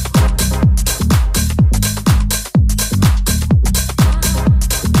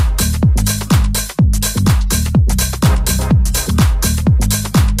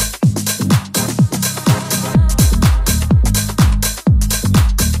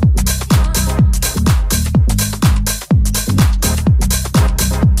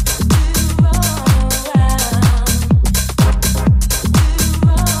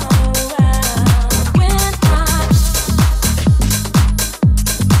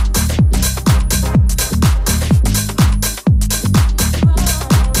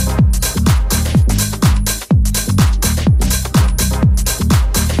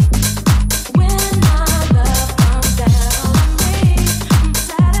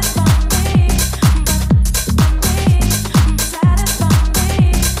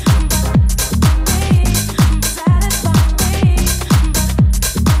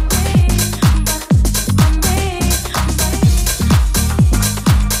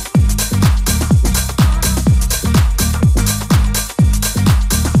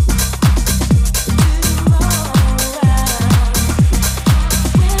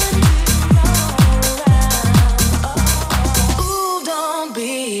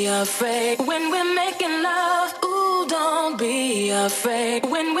afraid when we're making love. Ooh, don't be afraid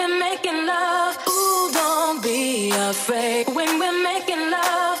when we're making love. Ooh, don't be afraid when we're making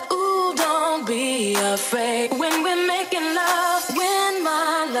love. Ooh, don't be afraid when we're making love. When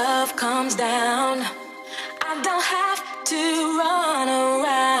my love comes down, I don't have to run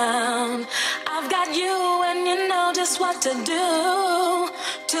around. I've got you and you know just what to do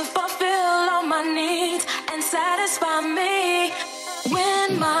to fulfill all my needs and satisfy me.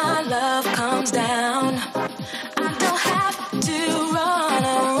 When my love comes down, I don't have to run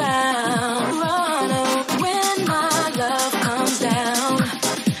around. When my love comes down,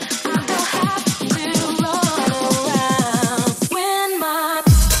 I don't have to run around. When my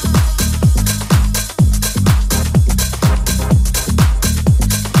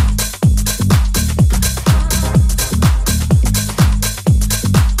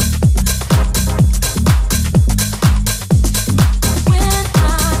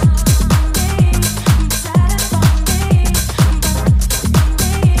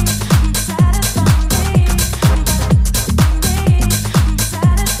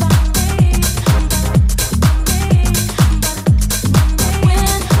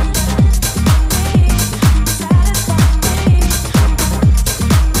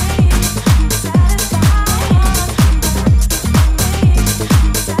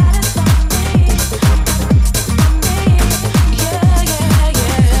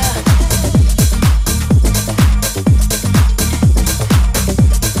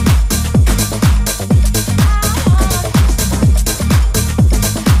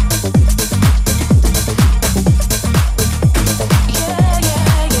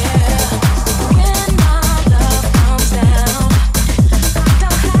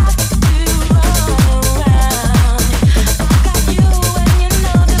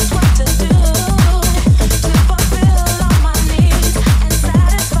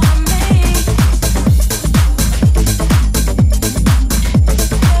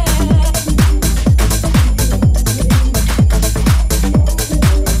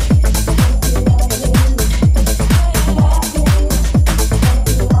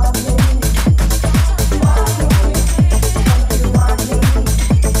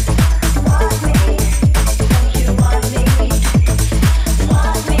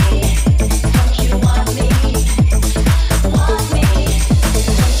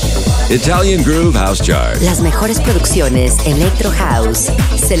Italian Groove House Chart. Las mejores producciones Electro House,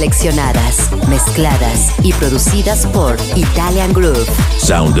 seleccionadas, mezcladas y producidas por Italian Groove.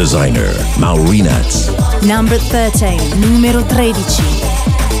 Sound designer, Maurinats. Number 13, numero 13.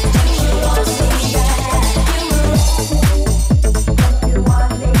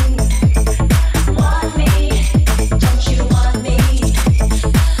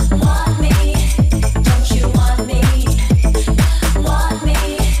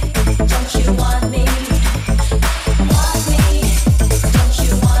 Want me?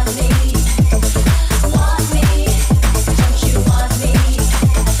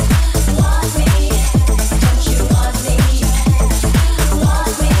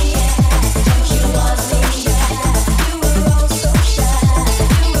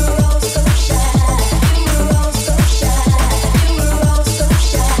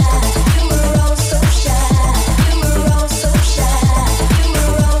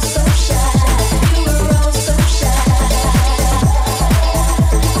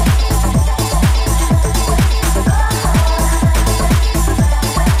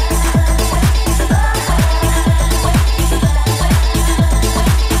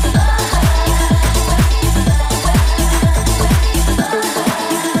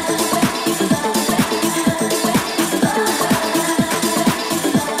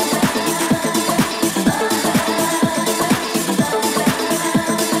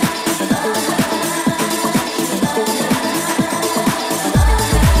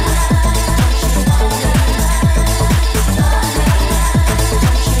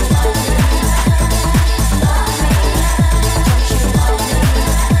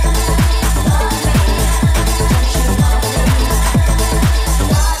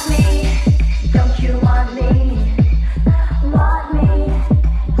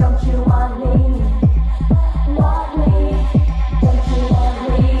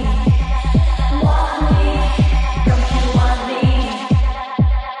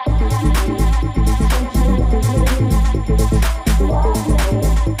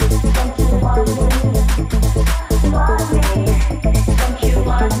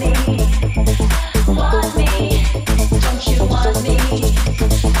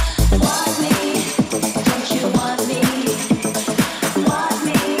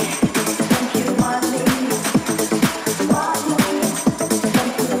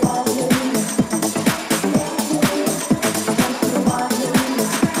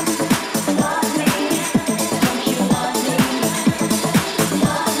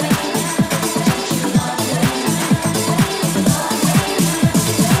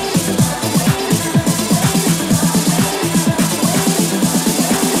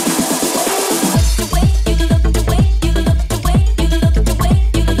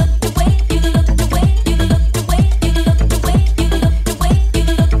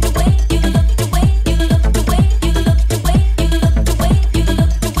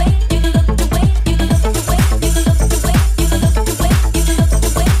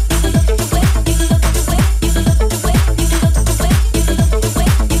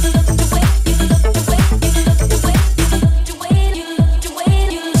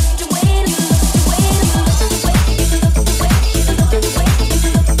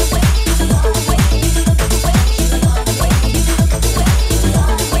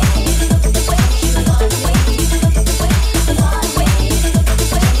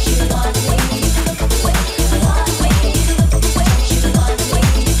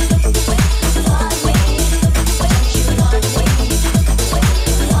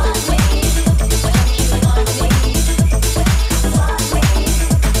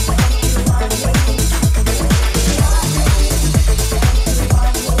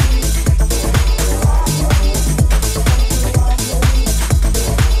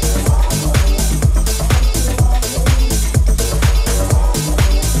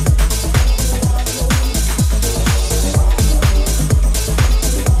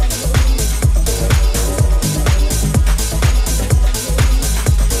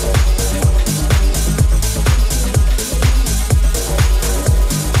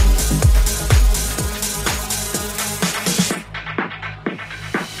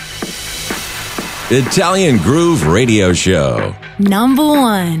 Italian Groove Radio Show. Number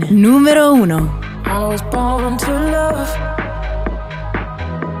one, numero uno. I was born to love,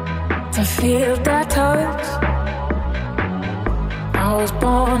 to feel that touch. I was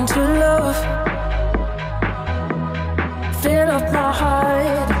born to love, fill up my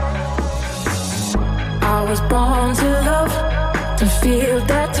heart. I was born to love, to feel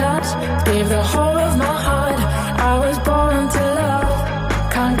that touch. Gave the whole of my heart. I was born to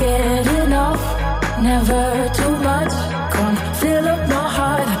love, can't get enough, never too much. Come fill up my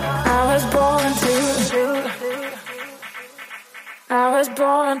heart. I was born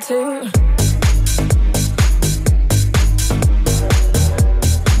to.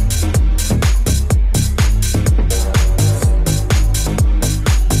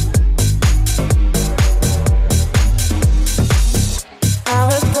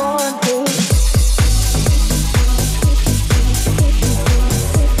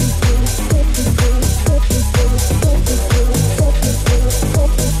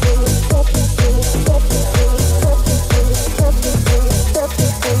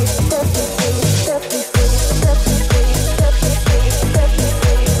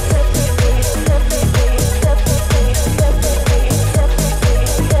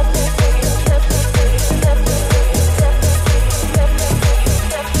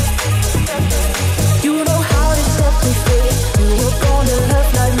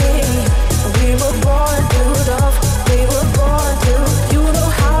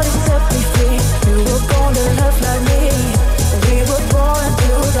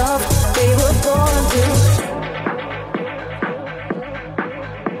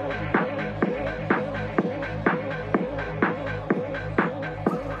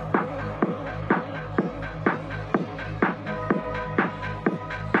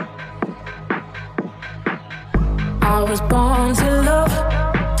 I was born to love,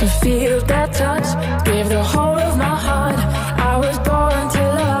 to feel that touch. Gave the whole of my heart. I was born to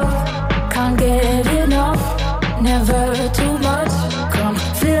love, can't get enough, never too much. Come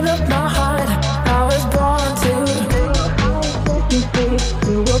fill up my heart. I was born to.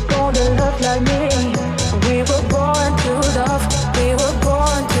 You were born to love like me. We were born to love. We were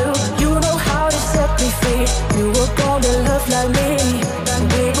born to. You know how to set me free. You were born to love like me.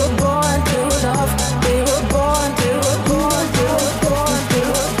 We were born to love. We were born to.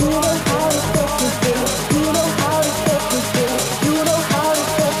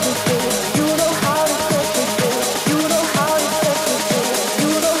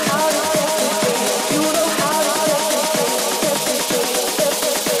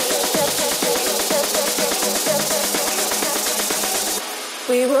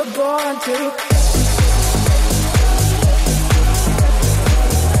 We were born to.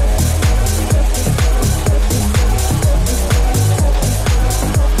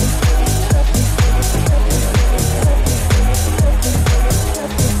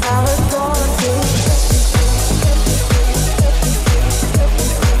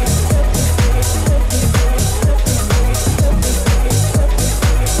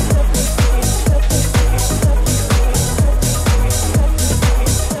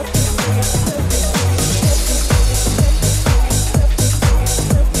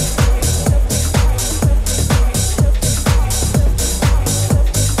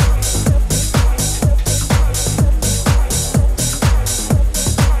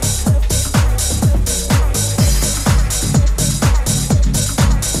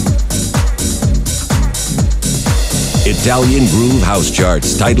 Italian Groove House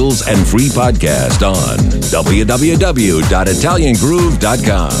Charts, titles, and free podcast on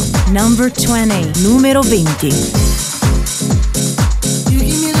www.italiangroove.com. Number 20, numero 20.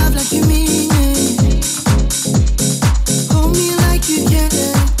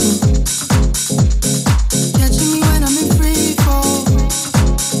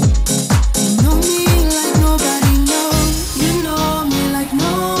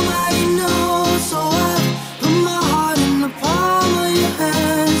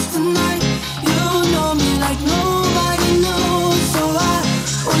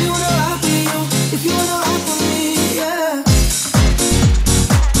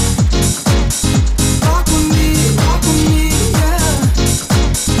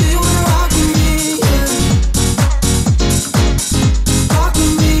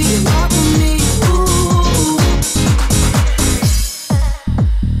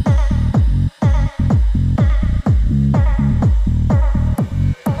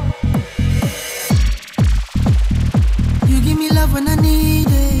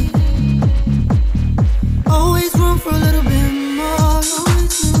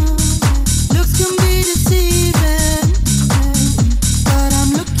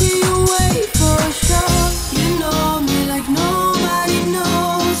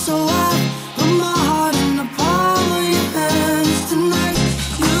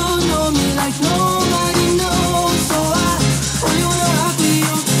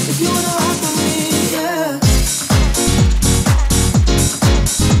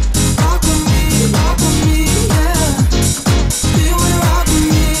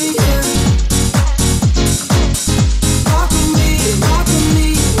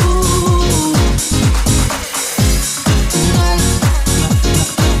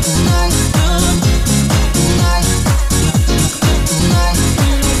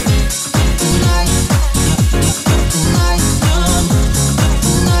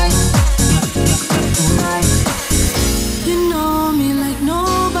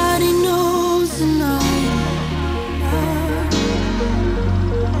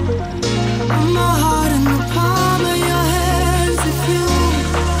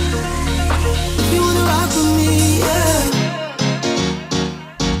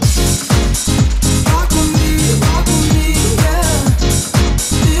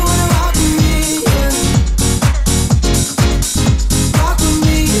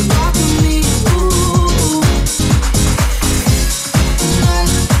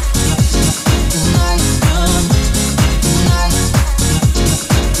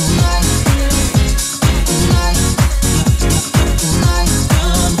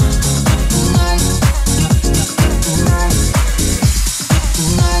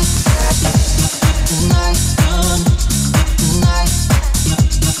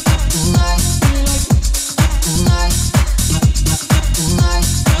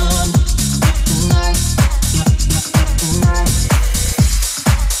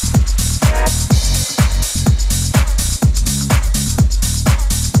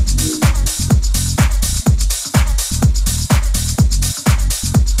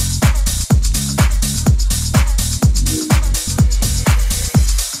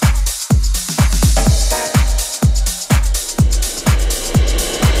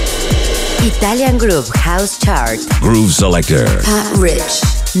 Italian Groove House Chart. Groove Selector. Pat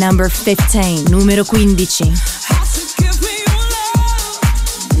Rich. Number 15, numero 15.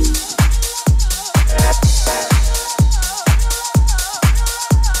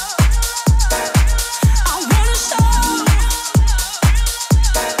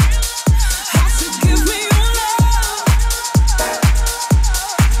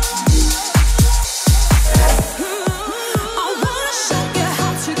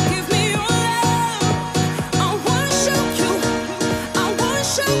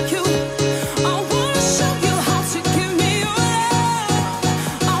 Show you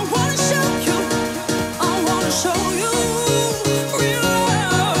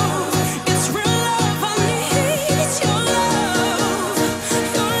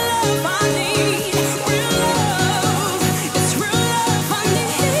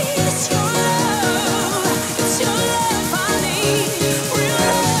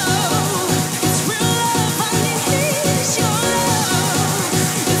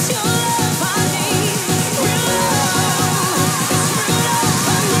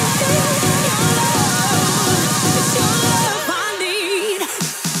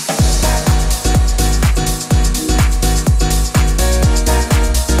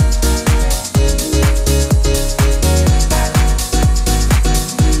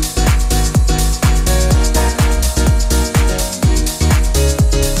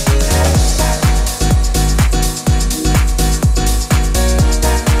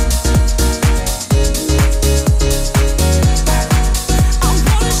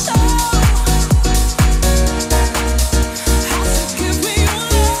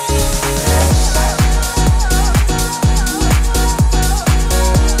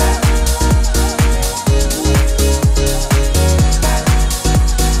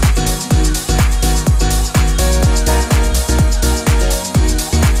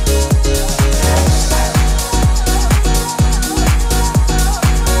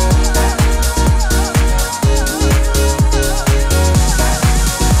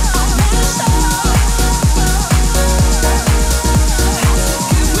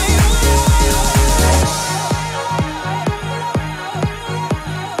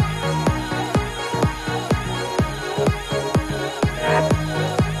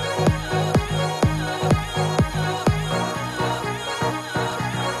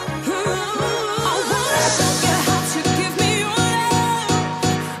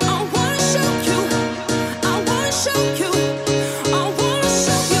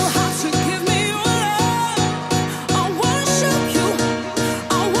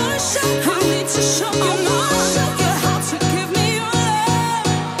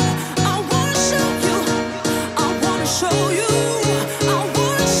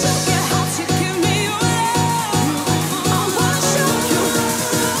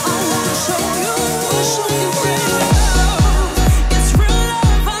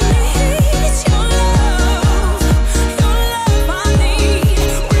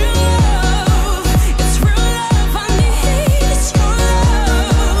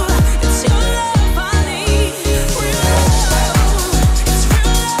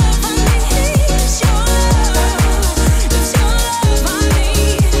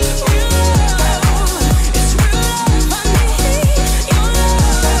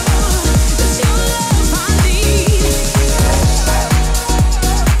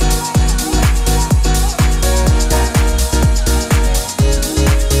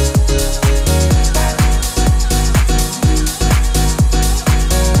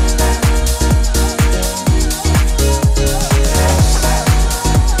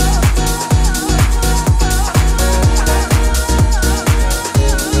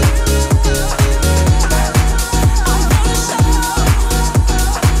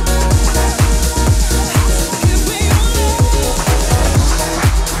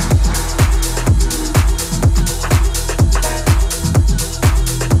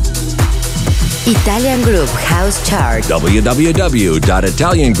Italian Groove House Chart.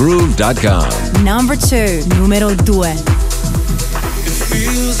 www.italiangroove.com. Number 2, numero 2. It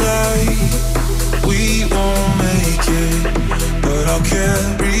feels like we won't make it, but I'll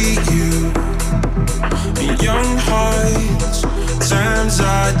carry you. In young hearts, times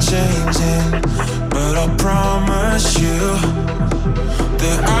are changing, but I'll promise you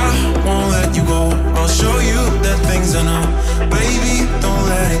that I won't let you go. I'll show you the things I know, baby, don't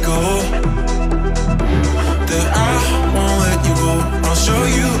let it go. That I won't let you go. I'll show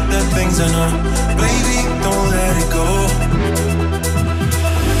you the things I know, baby, don't let it go.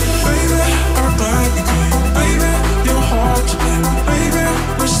 Baby, I'm glad you came. Baby, you're hard to blame. Baby,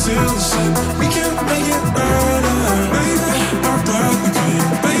 we're still the same. We can make it better. Baby, I'm glad you came.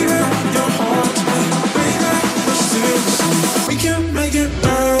 Baby, you're hard to blame. Baby, we're still the same. We can make it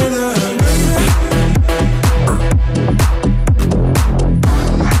better.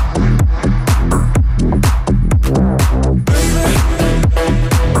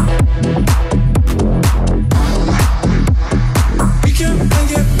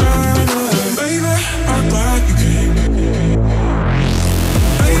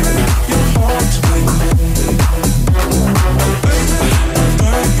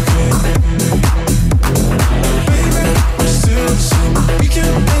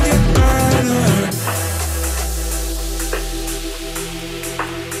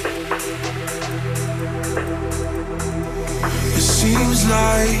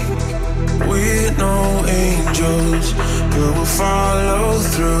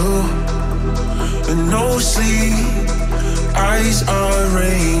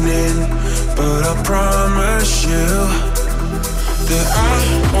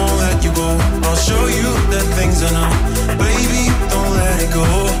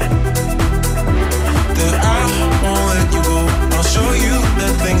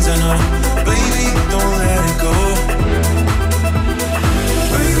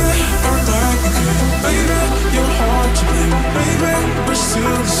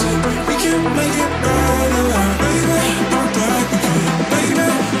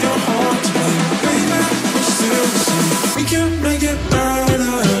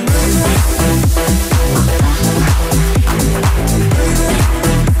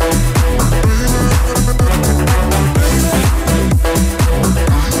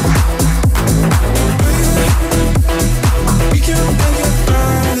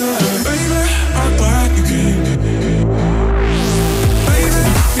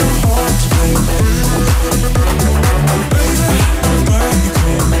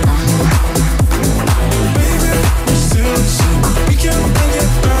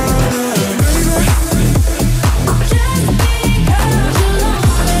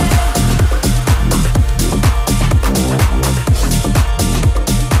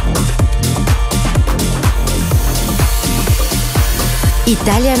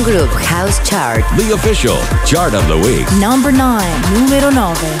 Italian Groove House Chart. The official chart of the week. Number 9, numero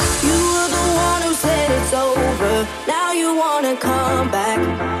 9. You were the one who said it's over. Now you wanna come back.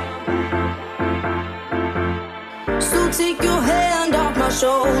 So take your hand off my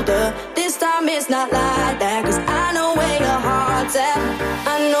shoulder. This time it's not like that, 'cause I know where your heart's at.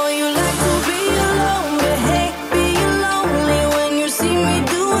 I know you like to be alone, but hey, being lonely when you see me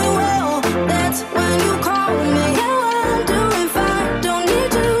doing well, that's when you call me.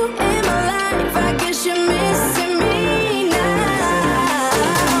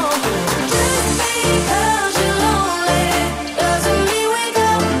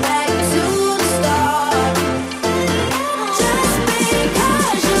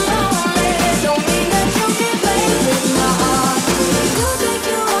 Don't mean that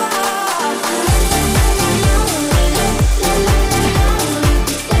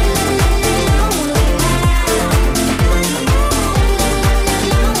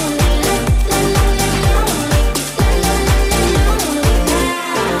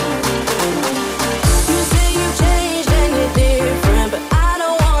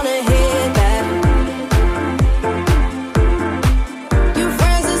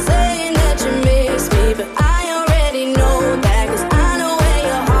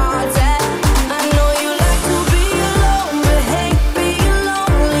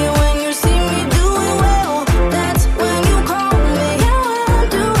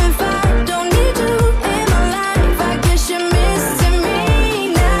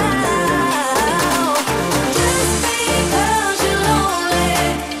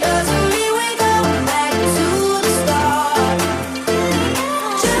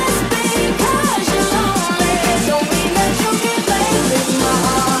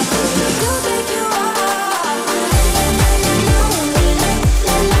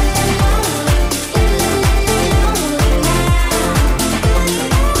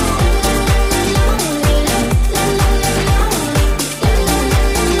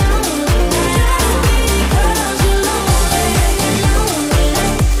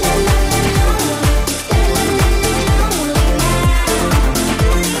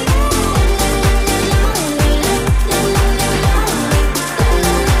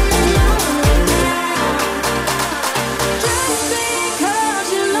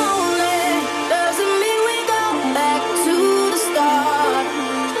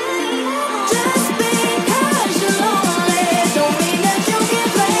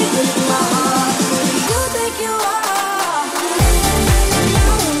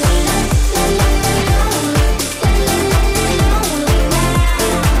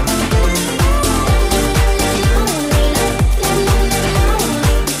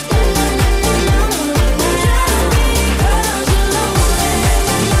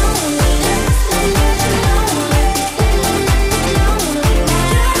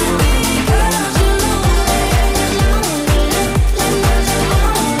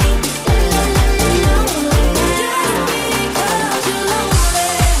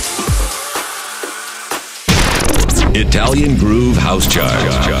Italian Groove House Chart.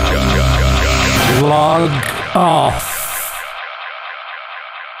 Log off.